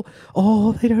awful.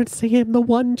 Oh, they don't see him. The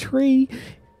one tree.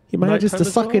 He manages to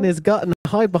suck in his gut and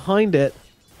hide behind it.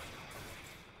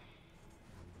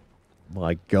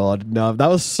 My God, no, that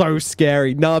was so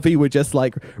scary. Na'Vi were just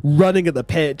like running at the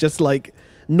pit, just like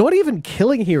not even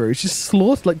killing heroes, just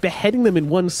slaughtered, like beheading them in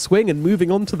one swing and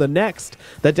moving on to the next.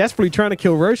 They're desperately trying to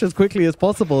kill Roche as quickly as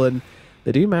possible, and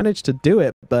they do manage to do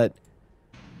it, but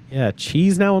yeah,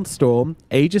 Cheese now on Storm,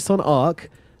 Aegis on Arc.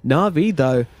 Na'Vi,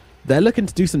 though, they're looking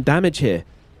to do some damage here.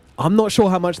 I'm not sure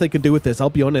how much they can do with this, I'll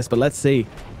be honest, but let's see.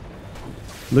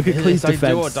 Look at Klee's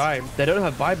defense. Do or die. They don't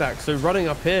have buyback, so running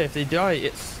up here, if they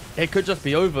die, it could just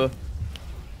be over.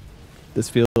 This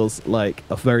feels like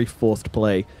a very forced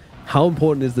play. How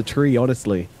important is the tree,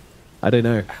 honestly? I don't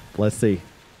know. Let's see.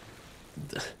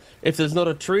 if there's not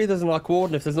a tree, there's an arc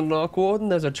warden. If there's not an arc warden,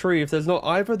 there's a tree. If there's not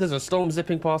either, there's a storm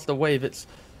zipping past a wave. It's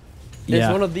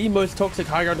one of the most toxic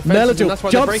high ground defenses, and that's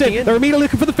why they're breaking in. They're immediately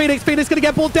looking for the Phoenix. Phoenix going to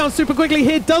get brought down super quickly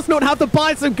here. Does not have the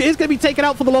buy, so is going to be taken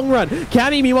out for the long run.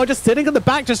 Cammy, meanwhile, just sitting in the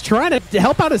back, just trying to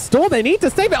help out his Storm. They need to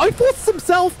save it. Oh, he forces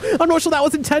himself. I'm not sure that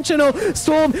was intentional.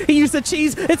 Storm, he used the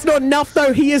cheese. It's not enough,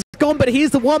 though. He is gone, but he's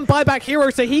the one buyback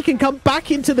hero, so he can come back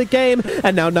into the game.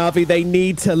 And now Na'Vi, they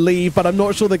need to leave, but I'm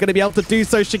not sure they're going to be able to do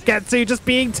so. Shigetsu just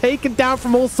being taken down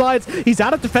from all sides. He's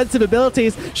out of defensive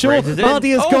abilities. Sure,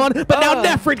 Baldi is gone, but now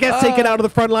Nefrid gets taken out of the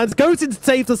front lines. Goes in to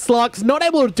save the Slux, not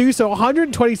able to do so.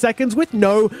 120 seconds with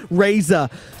no Razor.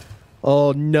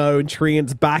 Oh no, and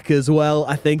Treant's back as well.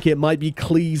 I think it might be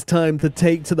Klee's time to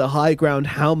take to the high ground.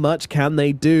 How much can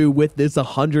they do with this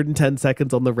 110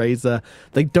 seconds on the Razor?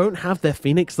 They don't have their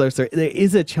Phoenix though, so there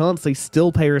is a chance they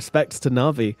still pay respects to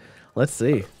Na'Vi. Let's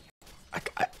see.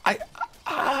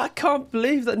 I can't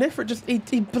believe that Nefrid just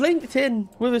he blinked in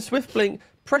with a swift blink,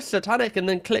 pressed Satanic, and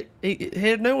then click. He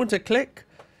had no one to click.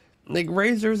 Like,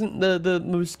 Razor isn't the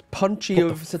most punchy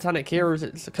of Satanic heroes.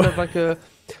 It's kind of like a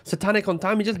Satanic on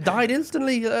time. He just died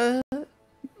instantly. Oh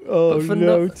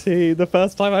no, T. The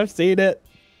first time I've seen it.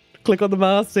 Click on the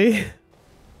Marcy.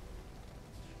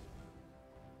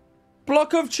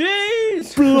 Block of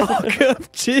cheese! Block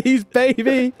of cheese,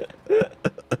 baby!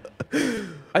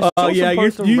 Oh yeah,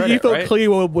 you thought right? Klee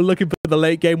were looking for the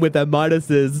late game with their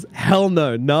minuses. Hell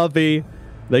no. Na'Vi,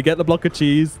 they get the block of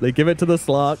cheese. They give it to the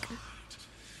Slark.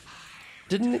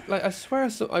 Didn't it, like, I swear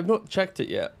I've not checked it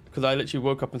yet because I literally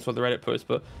woke up and saw the Reddit post,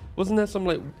 but wasn't there some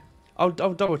like I'll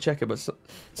double check it, but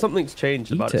something's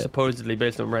changed about it supposedly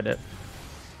based on Reddit.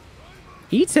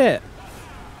 Eat it.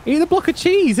 Eat the block of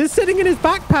cheese. It's sitting in his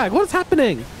backpack. What's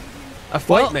happening? A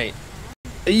fight, mate.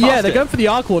 Yeah, they're going for the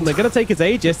Arc Warden. They're going to take his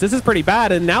Aegis. This is pretty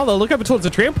bad. And now they'll look over towards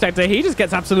the Treant Protector. He just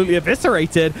gets absolutely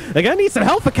eviscerated. They're going to need some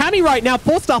help for Cammy right now.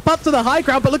 Forced up to the high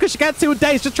ground. But look at Shigetsu and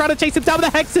Daze just trying to chase him down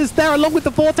with the Hexes there along with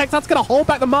the Vortex. That's going to hold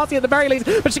back the Marty at the very least.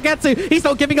 But Shigetsu, he's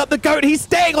not giving up the goat. He's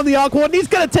staying on the Arc Warden. He's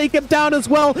going to take him down as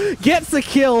well. Gets the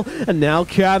kill. And now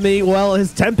Cammy, well,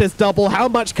 his Tempest double. How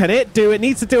much can it do? It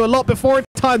needs to do a lot before it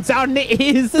times out. And it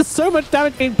is. There's so much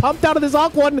damage being pumped out of this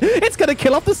Arc Warden. It's going to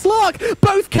kill off the Slark.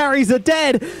 Both carries are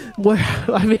dead. Well,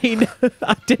 I mean,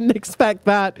 I didn't expect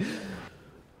that.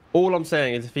 All I'm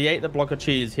saying is if he ate the block of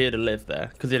cheese, he'd have lived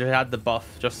there because he'd have had the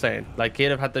buff. Just saying. Like, he'd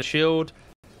have had the shield.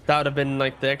 That would have been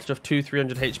like the extra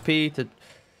 200-300 HP to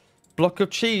block of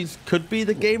cheese. Could be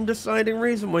the game deciding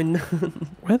reason why.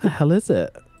 Where the hell is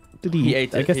it? Did he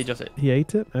ate it. He just ate. He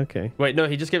ate it? Okay. Wait, no,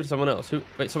 he just gave it to someone else.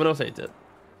 Wait, someone else ate it.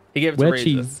 He gave it to Where Razor.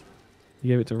 Cheese?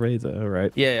 You gave it to Razor, all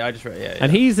right. Yeah, I just read. Yeah.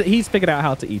 And he's figured out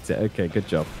how to eat it. Okay, good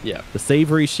job. Yeah. The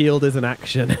savory shield is in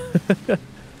action.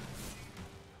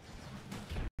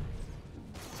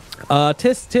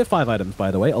 Tier 5 items, by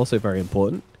the way, also very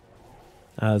important.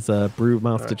 As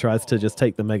Brewmaster tries to just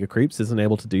take the Mega Creeps, isn't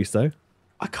able to do so.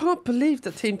 I can't believe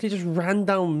that Team Klee just ran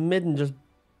down mid and just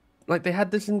like they had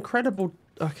this incredible.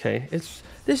 Okay, this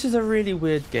is a really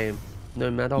weird game. No,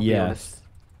 man, I'll be honest.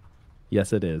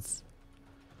 Yes, it is.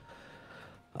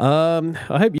 I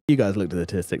hope you guys looked at the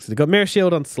tier 6. We've got Mirror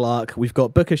Shield on Slark. We've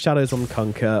got Book of Shadows on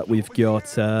Conquer. We've got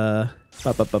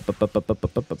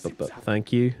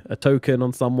thank you. A token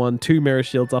on someone. 2 Mirror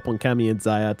Shields up on Cammy and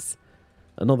Zayats.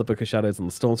 Another Book of Shadows on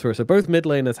the Storm Spirit. So both mid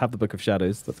laners have the Book of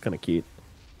Shadows. That's kind of cute.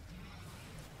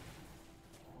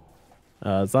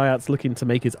 Zayat's looking to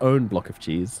make his own block of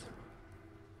cheese.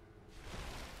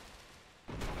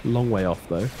 Long way off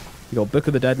though. We got Book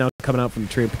of the Dead now coming out from the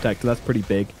Treant Protector. That's pretty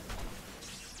big.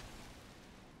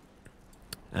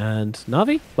 And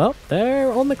Na'Vi, well, they're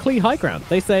on the Klee high ground.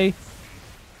 They say,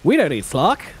 we don't need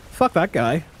Slark. Fuck that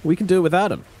guy. We can do it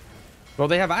without him. Well,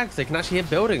 they have Axe. They can actually hit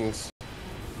buildings.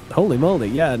 Holy moly,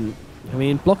 yeah. And I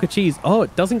mean, block of cheese. Oh,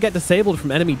 it doesn't get disabled from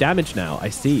enemy damage now. I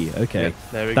see. Okay. Yeah,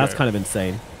 there we That's go. kind of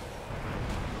insane.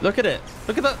 Look at it.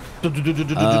 Look at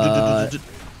that.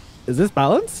 Is this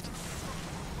balanced?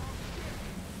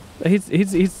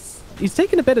 He's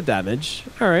taking a bit of damage.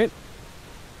 All right.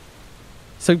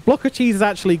 So block of cheese is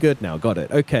actually good now. Got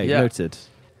it. Okay, noted.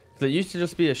 There used to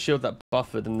just be a shield that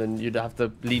buffered, and then you'd have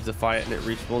to leave the fight, and it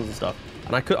respawns and stuff.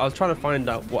 And I was trying to find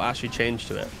out what actually changed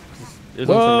to it. It was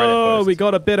on some Reddit post. We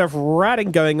got a bit of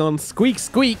ratting going on. Squeak,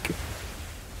 squeak.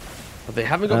 But they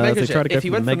haven't got Megas yet. If he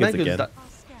went for Megas, again. That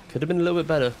could have been a little bit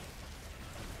better.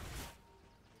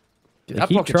 Dude, that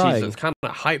keep block of trying. cheese is kind of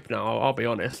hype now. I'll be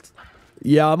honest.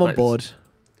 Yeah, I'm on board.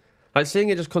 Like seeing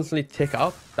it just constantly tick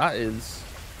up. That is.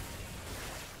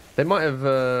 They might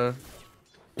have.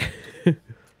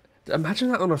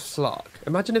 Imagine that on a Slark.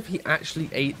 Imagine if he actually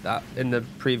ate that in the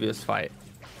previous fight.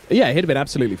 Yeah, he'd have been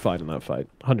absolutely fine in that fight.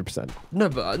 100%. No,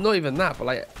 but not even that. But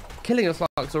like, killing a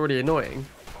Slark's already annoying.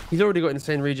 He's already got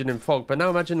insane regen in fog. But now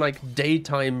imagine like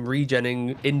daytime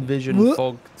regenning in vision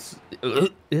fog.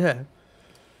 Yeah.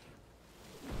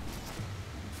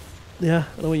 Yeah,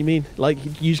 I know what you mean. Like,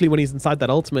 usually when he's inside that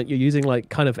ultimate, you're using like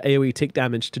kind of AoE tick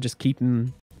damage to just keep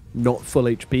him not full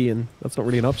HP, and that's not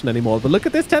really an option anymore. But look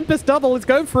at this Tempest double. He's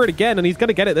going for it again, and he's going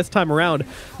to get it this time around.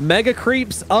 Mega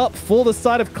creeps up for the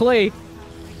side of Klee.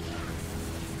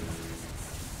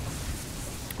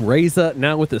 Razor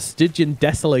now with the Stygian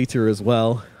Desolator as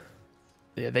well.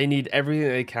 Yeah, they need everything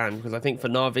they can, because I think for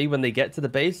Na'Vi, when they get to the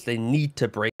base, they need to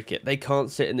break it. They can't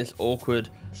sit in this awkward,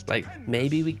 like,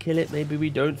 maybe we kill it, maybe we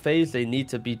don't phase. They need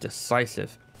to be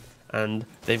decisive. And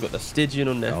they've got the Stygian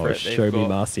on Nefret. Oh, show me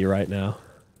Marcy right now.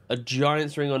 A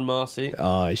Giant's Ring on Marcy.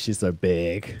 Oh, she's so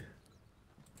big.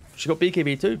 She got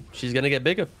BKB too. She's going to get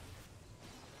bigger.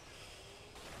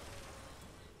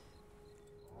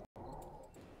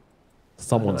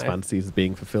 Someone's fantasies is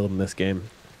being fulfilled in this game.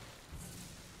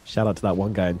 Shout out to that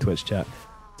one guy in Twitch chat.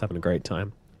 He's having a great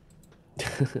time.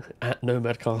 At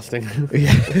Nomad Casting.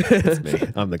 Yeah, it's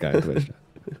me. I'm the guy in Twitch chat.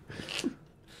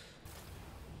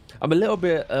 I'm a little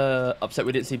bit upset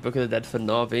we didn't see Book of the Dead for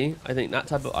Na'Vi. I think that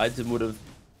type of item would have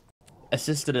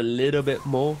assisted a little bit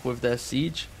more with their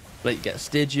siege. Like, get a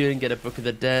Stygian, get a Book of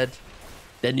the Dead.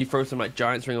 Then you throw some, like,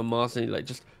 Giant's Ring on Mars and you, like,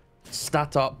 just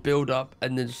stat up, build up,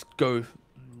 and then just go.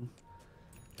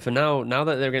 For now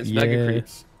that they're against Mega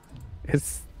Creeps.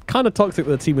 It's kind of toxic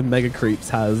that the team with Mega Creeps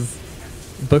has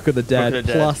Book of the Dead,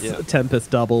 plus Tempest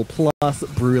double, plus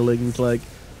Brewlings. Like,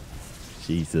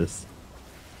 Jesus.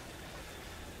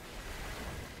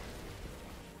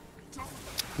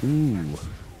 Ooh.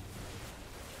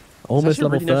 Almost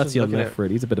level 30 on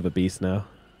Nefret. He's a bit of a beast now.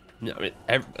 Yeah, I mean,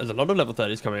 there's a lot of level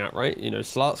 30s coming out, right? You know,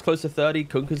 Slark's close to 30,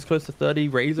 Kunker's close to 30,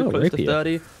 Razor close to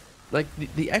 30. Like,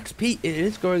 the XP, it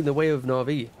is going the way of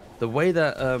Na'Vi. The way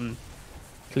that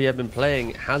Klee have been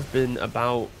playing has been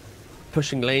about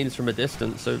pushing lanes from a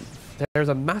distance. So there's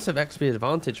a massive XP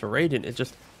advantage for Radiant. It's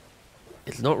just,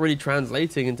 it's not really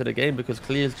translating into the game because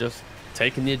Klee is just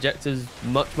taking the objectives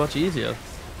much, much easier.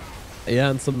 Yeah,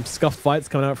 and some scuffed fights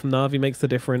coming out from Na'Vi makes the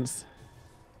difference.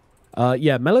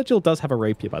 Yeah, Melagil does have a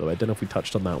rapier, by the way. I don't know if we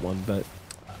touched on that one, but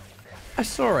I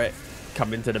saw it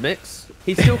come into the mix.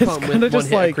 He still can't win one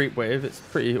hit a creep wave. It's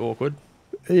pretty awkward.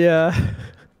 Yeah.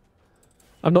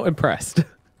 I'm not impressed.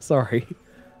 Sorry.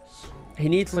 He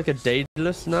needs like a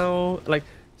Daedalus now. Like,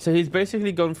 so he's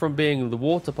basically gone from being the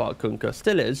water part Kunker,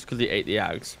 still is because he ate the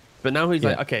Ags. But now he's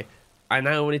like, okay, I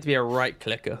now need to be a right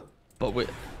clicker. But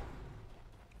with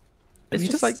it's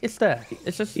just like, it's there.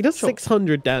 It's just he does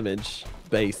 600 damage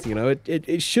base, you know.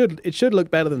 It should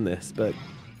look better than this, but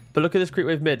look at this creep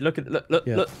wave mid. Look.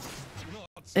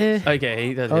 Okay,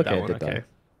 he does hit that one. Okay.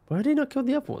 Why did he not kill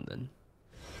the other one then?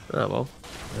 Oh well.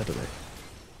 I don't know.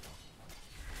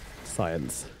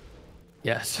 Science.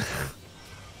 Yes.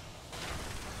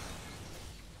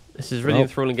 This is really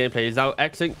enthralling gameplay. He's out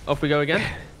Xing. Off we go again.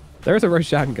 There is a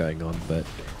Roshan going on, but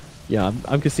yeah, I'm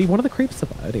going to see one of the creeps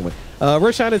survive anyway.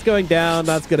 Roshan is going down.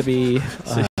 That's going to be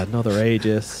another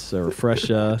Aegis, a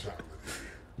refresher,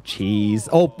 cheese.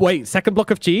 Oh wait, second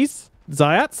block of cheese.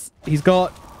 Zayats. He's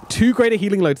got 2 greater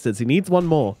healing lotuses. He needs 1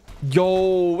 more.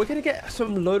 Yo, we're gonna get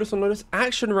some Lotus on Lotus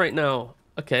action right now.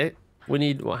 Okay, we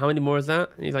need how many more is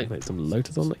that? He's like, wait, some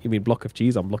Lotus on. You mean block of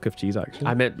cheese on block of cheese action?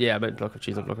 I meant block of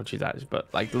cheese on block of cheese action, but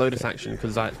like Lotus action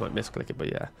because Zayats might misclick it.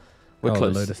 But yeah, we're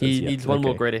close. He needs 1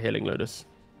 more greater healing Lotus.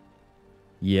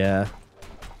 Yeah.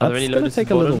 Are there any Lotus?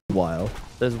 Take a little while.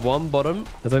 There's 1 bottom.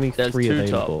 There's only 3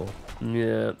 available. Top.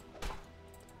 Yeah.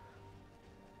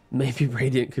 Maybe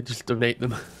Radiant could just donate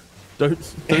them. Don't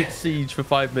siege for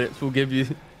 5 minutes. We'll give you.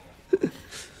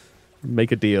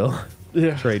 Make a deal.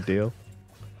 Yeah. Trade deal.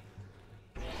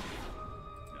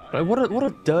 Like, what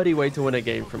a dirty way to win a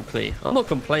game from Klee. I'm not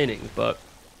complaining, but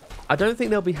I don't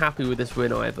think they'll be happy with this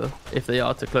win either if they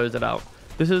are to close it out.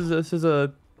 This is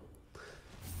a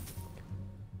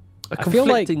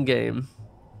conflicting game.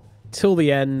 Till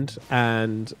the end,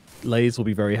 and Lays will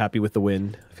be very happy with the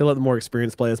win. I feel like the more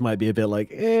experienced players might be a bit like,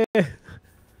 it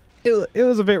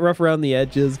was a bit rough around the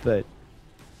edges, but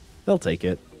they'll take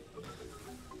it.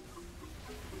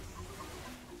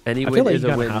 Any win I feel like is you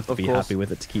a win. have to be happy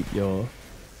with it to keep your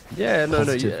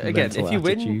again, if you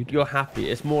win, you're happy.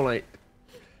 It's more like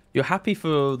you're happy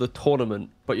for the tournament,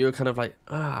 but you're kind of like,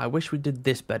 I wish we did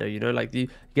this better. You know, like you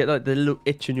get like the little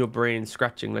itch in your brain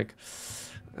scratching, like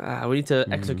we need to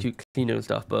execute cleaner and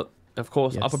stuff. But of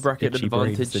course, upper bracket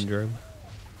advantage syndrome.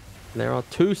 There are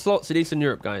 2 slots in Eastern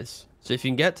Europe, guys. So if you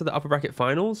can get to the upper bracket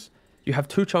finals, you have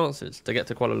 2 chances to get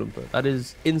to Kuala Lumpur. That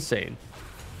is insane.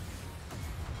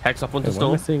 Hex up onto Why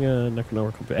am I Storm. seeing a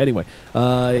Necronomicon? Anyway,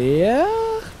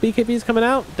 yeah, BKB's coming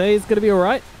out. Day's gonna be all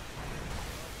right.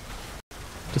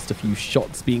 Just a few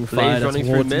shots being fired running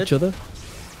towards through each other.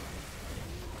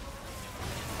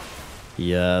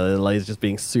 Yeah, the Lay's just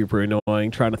being super annoying,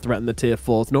 trying to threaten the tier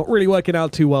 4s. Not really working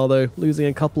out too well, though. Losing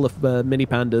a couple of mini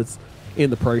pandas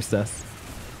in the process.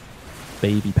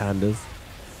 Baby pandas.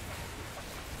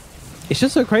 It's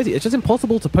just so crazy. It's just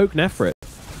impossible to poke Nefrit.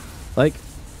 Like,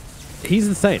 he's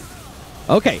insane.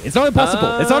 Okay, it's not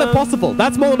impossible. It's not impossible.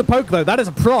 That's more than a poke, though. That is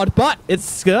a prod, but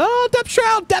it's... Depth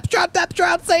Shroud! Depth Shroud! Depth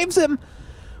Shroud saves him!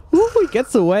 Ooh, he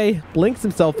gets away, blinks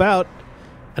himself out.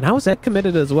 And now Zed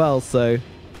committed as well, so...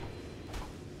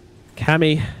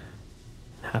 Cammy,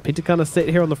 happy to kind of sit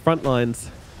here on the front lines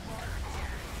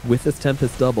with this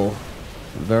Tempest double.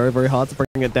 Very, very hard to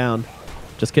bring it down.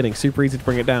 Just kidding, super easy to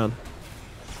bring it down.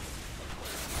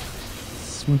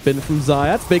 Swoop in from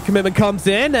Zayat. Big commitment comes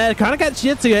in. Kind of gets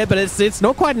Jitsu here, but it's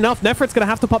not quite enough. Nefrit's going to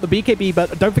have to pop the BKB,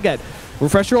 but don't forget,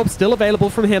 Refresher Orb still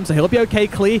available from him, so he'll be okay.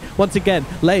 Klee, once again,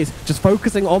 Lays just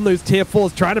focusing on those tier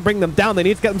 4s, trying to bring them down. They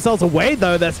need to get themselves away,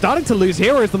 though. They're starting to lose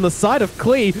heroes on the side of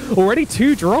Klee. Already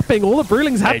 2 dropping. All the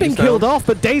Brewlings have been killed off,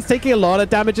 but Day's taking a lot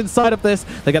of damage inside of this.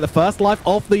 They get the first life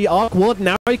off the Arc Ward.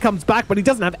 Now he comes back, but he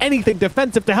doesn't have anything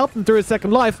defensive to help him through his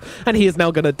second life, and he is now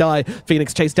going to die.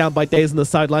 Phoenix chased down by Days on the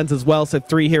sidelines as well, so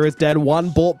 3 heroes dead, 1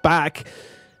 brought back.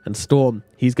 And Storm,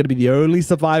 he's going to be the only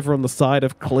survivor on the side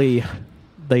of Klee.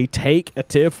 They take a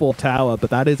tier 4 tower, but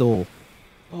that is all.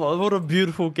 Oh, what a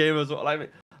beautiful game as well.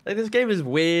 Like this game is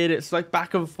weird. It's like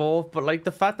back and forth, but like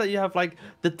the fact that you have like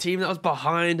the team that was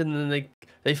behind and then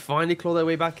they finally claw their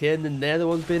way back in, and they're the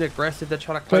ones being aggressive. They're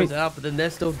trying to close it out, but then they're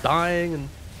still dying. And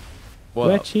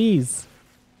where Cheese?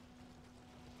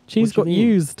 Cheese got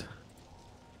used.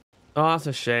 Oh, that's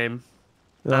a shame.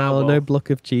 Oh, well, no block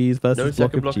of cheese versus no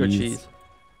second block of cheese. cheese.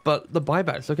 But the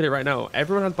buybacks, look at it right now.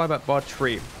 Everyone has buyback bar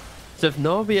tree. So if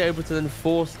Na'Vi are able to then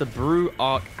force the Brew,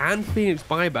 Arc, and Phoenix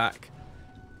buyback,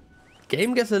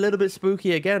 game gets a little bit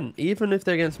spooky again. Even if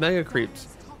they're against Mega Creeps,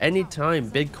 anytime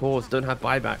big cores don't have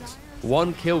buybacks,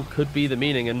 1 kill could be the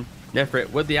meaning. And Nefrit,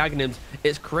 with the Aghanims,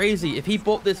 it's crazy. If he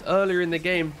bought this earlier in the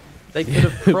game, they could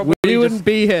have probably we wouldn't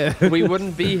be here. We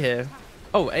wouldn't be here.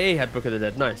 Oh, AA had Book of the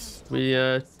Dead. Nice. We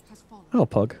oh,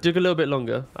 Pug. took a little bit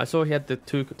longer. I saw he had the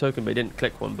 2 token, but he didn't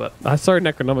click one. But I saw a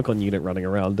Necronomicon unit running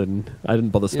around, and I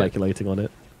didn't bother speculating on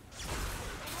it.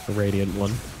 The Radiant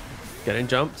one. Getting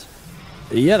jumped.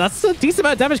 Yeah, that's a decent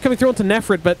amount of damage coming through onto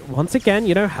Nefrit, but once again,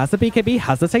 you know, has the BKB,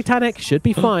 has the Satanic, should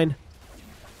be fine.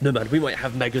 No, man, we might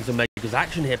have Megas and Megas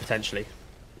action here, potentially.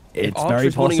 It's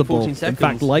very possible. In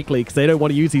fact, likely, because they don't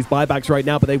want to use these buybacks right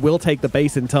now, but they will take the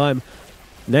base in time.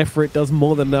 Nefrit does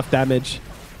more than enough damage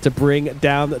to bring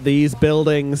down these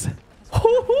buildings.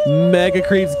 Mega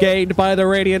creeps gained by the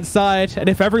Radiant side. And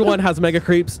if everyone has mega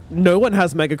creeps, no one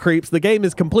has mega creeps. The game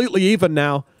is completely even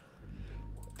now.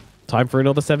 Time for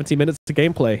another 70 minutes of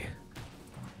gameplay.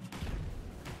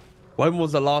 When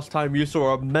was the last time you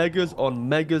saw a Megas on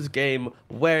Megas game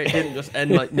where it didn't just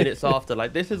end like minutes after?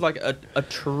 Like, this is like a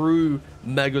true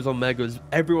Megas on Megas.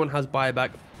 Everyone has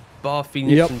buyback, bar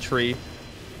Phoenix and Tree.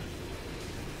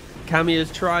 Cammy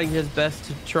is trying his best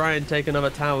to try and take another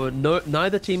tower. No,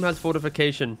 neither team has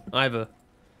fortification either.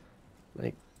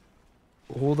 Like,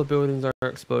 all the buildings are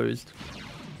exposed.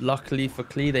 Luckily for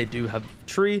Klee, they do have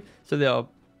Tree, so they are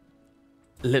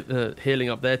healing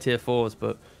up their tier 4s.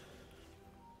 But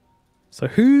so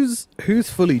who's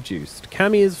fully juiced?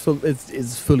 Cammy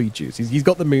is fully juiced. He's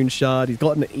got the Moon Shard. He's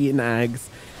got an Eaten Ags.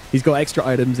 He's got extra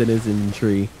items in his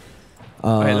inventory.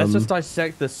 Okay, let's just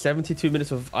dissect the 72 minutes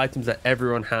of items that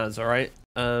everyone has, all right?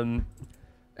 Everyone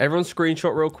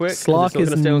screenshot real quick. Slark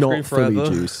is not fully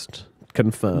juiced.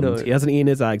 Confirmed. No. He hasn't eaten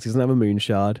his Ags. He doesn't have a Moon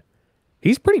Shard.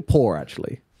 He's pretty poor,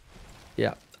 actually.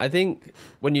 Yeah, I think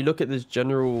when you look at this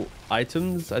general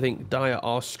items, I think Dire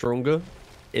are stronger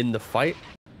in the fight.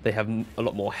 They have a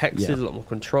lot more hexes, a lot more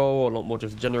control, a lot more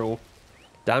just general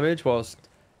damage, whilst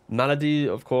Malady,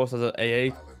 of course, as an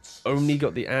AA, only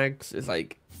got the Ags. It's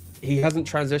like, he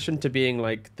hasn't transitioned to being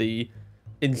like the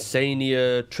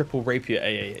Insania triple rapier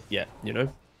AA yet, you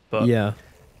know? But yeah.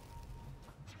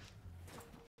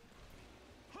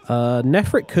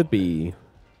 Nefrit could be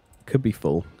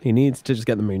full. He needs to just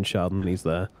get the Moon Shard and he's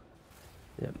there.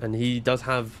 Yeah, and he does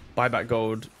have buyback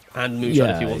gold and Moon Shard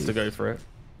if he wants to go for it.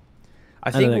 I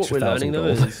think what we're learning though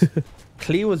is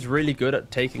Klee was really good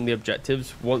at taking the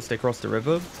objectives once they crossed the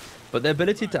river, but their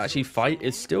ability to actually fight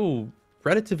is still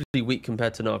relatively weak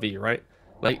compared to Na'Vi, right?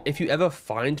 Like, if you ever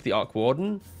find the Arc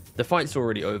Warden, the fight's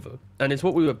already over. And it's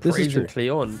what we were praising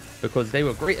Klee on, because they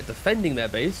were great at defending their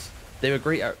base, they were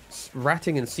great at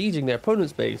ratting and sieging their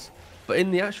opponent's base, But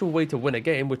in the actual way to win a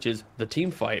game, which is the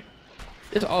team fight,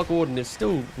 this Arc Warden is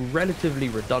still relatively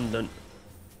redundant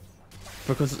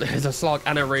because there's a Slark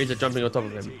and a Razor jumping on top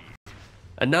of him.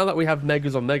 And now that we have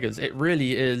Megas on Megas, it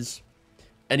really is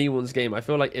anyone's game. I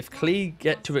feel like if Klee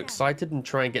get too excited and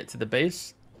try and get to the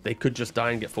base, they could just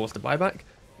die and get forced to buyback.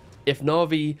 If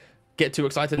Na'Vi get too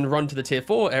excited and run to the tier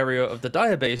 4 area of the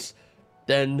Dire base,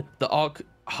 then the Arc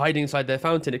hiding inside their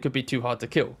fountain, it could be too hard to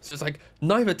kill. So it's like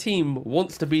neither team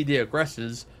wants to be the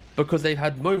aggressors because they've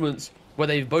had moments where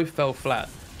they both fell flat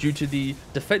due to the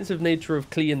defensive nature of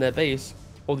Klee in their base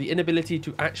or the inability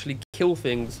to actually kill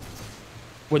things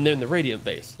when they're in the Radiant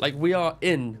base. Like, we are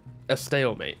in a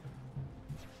stalemate.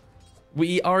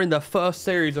 We are in the first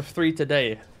series of 3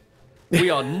 today. We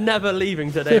are never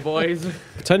leaving today, boys.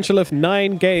 Potential of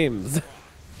 9 games.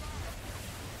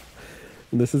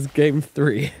 And this is game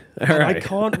 3. All right. I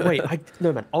can't wait.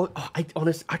 No, man.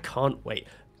 Honestly, I can't wait.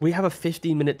 We have a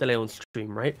 15-minute delay on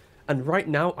stream, right? And right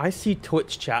now, I see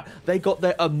Twitch chat. They got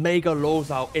their Omega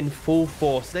laws out in full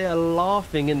force. They are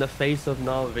laughing in the face of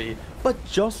Na'Vi. But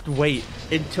just wait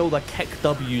until the Keck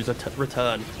W's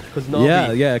return. Because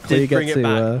Na'Vi did bring it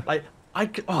back.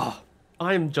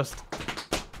 I'm just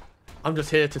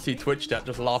here to see Twitch chat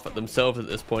just laugh at themselves at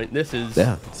this point. This is...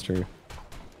 Yeah, that's true.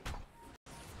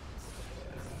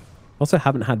 Also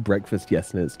haven't had breakfast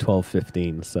yet and it's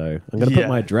 12:15, so I'm going to put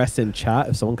my address in chat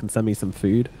if someone can send me some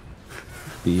food.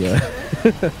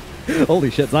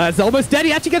 Holy shit, it's almost dead.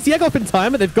 He actually gets the egg off in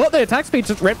time, but they've got their attack speed,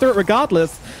 just rip through it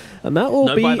regardless. And that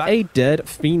will be a dead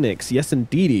Phoenix. Yes,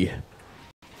 indeedy.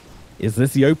 Is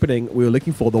this the opening we were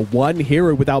looking for? The one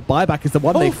hero without buyback is the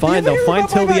one they find. They'll find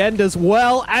till the end as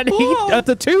well. And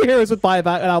the 2 heroes with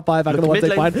buyback without buyback are the ones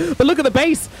they find. But look at the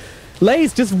base.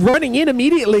 Lay's just running in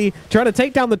immediately, trying to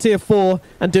take down the tier 4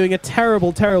 and doing a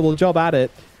terrible, terrible job at it.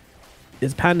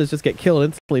 His pandas just get killed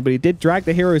instantly, but he did drag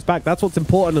the heroes back. That's what's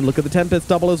important. And look at the Tempest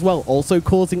double as well, also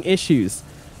causing issues.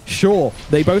 Sure,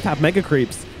 they both have mega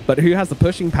creeps, but who has the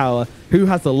pushing power? Who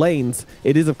has the lanes?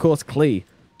 It is, of course, Klee.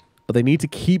 But they need to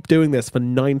keep doing this for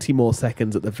 90 more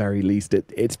seconds at the very least.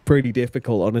 It's pretty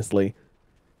difficult, honestly.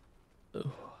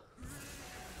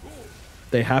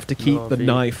 They have to keep the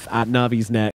knife at Navi's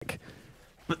neck.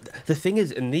 But the thing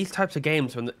is, in these types of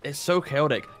games, when it's so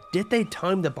chaotic, did they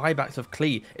time the buybacks of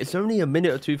Klee? It's only a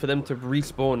minute or 2 for them to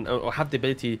respawn or have the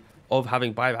ability of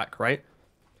having buyback, right?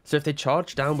 So if they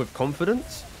charge down with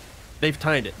confidence, they've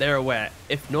timed it. They're aware.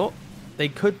 If not, they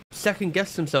could second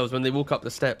guess themselves when they walk up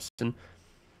the steps. And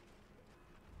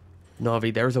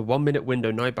Na'Vi, there is a 1-minute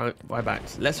window, no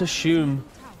buybacks. Let's assume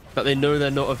that they know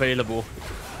they're not available.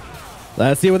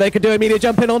 Let's see what they can do. Immediate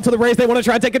jump in onto the Raze. They want to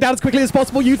try and take it down as quickly as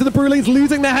possible. Using the Brulings,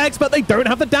 losing their Hex, but they don't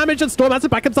have the damage. And Storm has to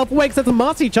back himself away because there's a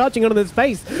Marcy charging on his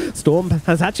face. Storm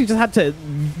has actually just had to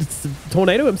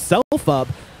tornado himself up.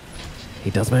 He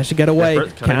does manage to get away.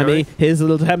 Cammy, his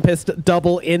little Tempest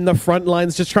double in the front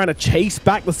lines, just trying to chase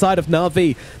back the side of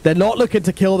Na'Vi. They're not looking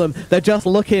to kill them. They're just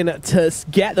looking to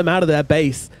get them out of their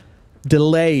base.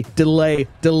 Delay, delay,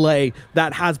 delay.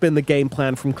 That has been the game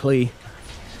plan from Klee.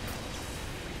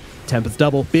 Tempest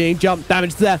double being jumped,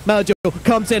 damage there. Melajul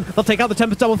comes in. They'll take out the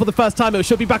Tempest double for the first time. It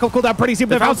should be back off cooldown pretty soon.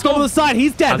 They've found Storm on the side.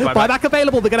 He's dead. Buyback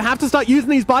available. They're going to have to start using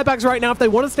these buybacks right now if they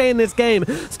want to stay in this game.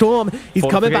 Storm, he's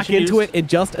coming back into it in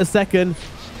just a second.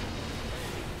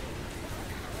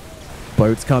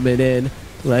 Boats coming in.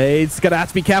 Blade's going to have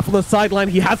to be careful on the sideline.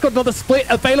 He has got another split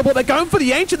available. They're going for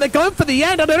the Ancient. They're going for the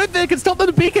end. I don't think they can stop them.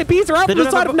 The BKBs are out from the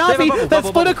side of Na'Vi. They're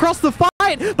split across the fight.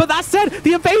 But that said,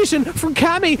 the invasion from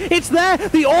Cammy, it's there.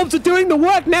 The orbs are doing the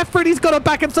work. Nefrid, he's got to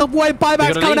back himself away.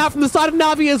 Buybacks coming out from the side of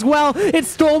Na'Vi as well. It's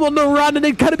Storm on the run, and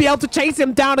they're going to be able to chase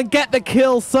him down and get the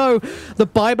kill. So the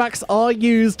buybacks are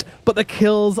used, but the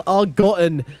kills are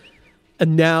gotten.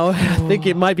 And now I think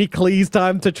it might be Klee's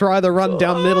time to try the run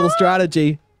down middle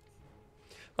strategy.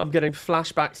 I'm getting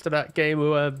flashbacks to that game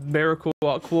where Miracle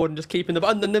Arc Warden just keeping the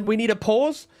button, and then we need a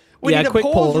pause. We need a quick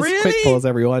pause. Really? Quick pause,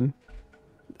 everyone.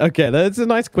 Okay, that's a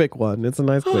nice quick one. It's a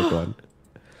nice quick one.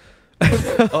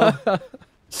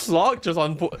 Slark just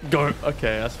on go.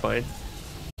 Okay, that's fine.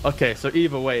 Okay, so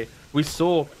either way, we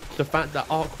saw the fact that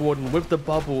Arc Warden with the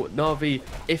bubble, Na'Vi,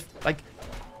 if like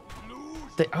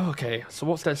they. Oh, okay, so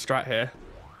what's their strat here?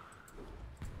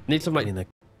 Need some like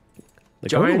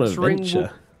giant ring.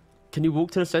 Can you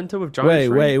walk to the center with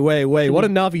giant ring? Wait. What are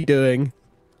Na'Vi doing?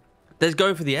 They're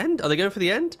going for the end. Are they going for the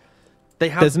end? They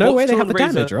have. There's no way they have the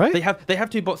damage, right? They have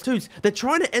 2 bots twos. They're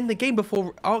trying to end the game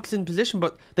before Arc's in position,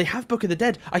 but they have Book of the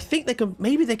Dead. I think they can.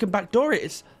 Maybe they can backdoor it.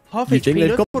 It's half HP. You think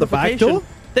they've got the backdoor?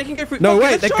 They can go through. No,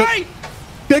 wait.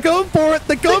 They're going for it.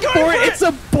 They're going for it. It's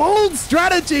a bold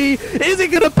strategy. Is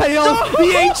it going to pay off?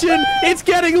 The Ancient. It's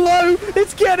getting low.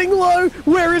 It's getting low.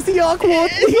 Where is the Arc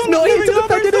Ward? He's not here to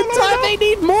defend it in time. They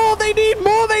need more. They need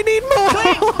more. They need more.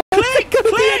 Is it going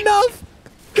to be enough?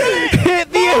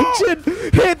 Hit the Ancient.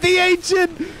 Hit the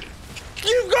Ancient.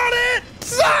 You got it!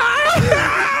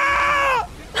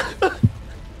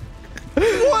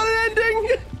 What an ending!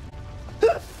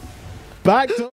 Back to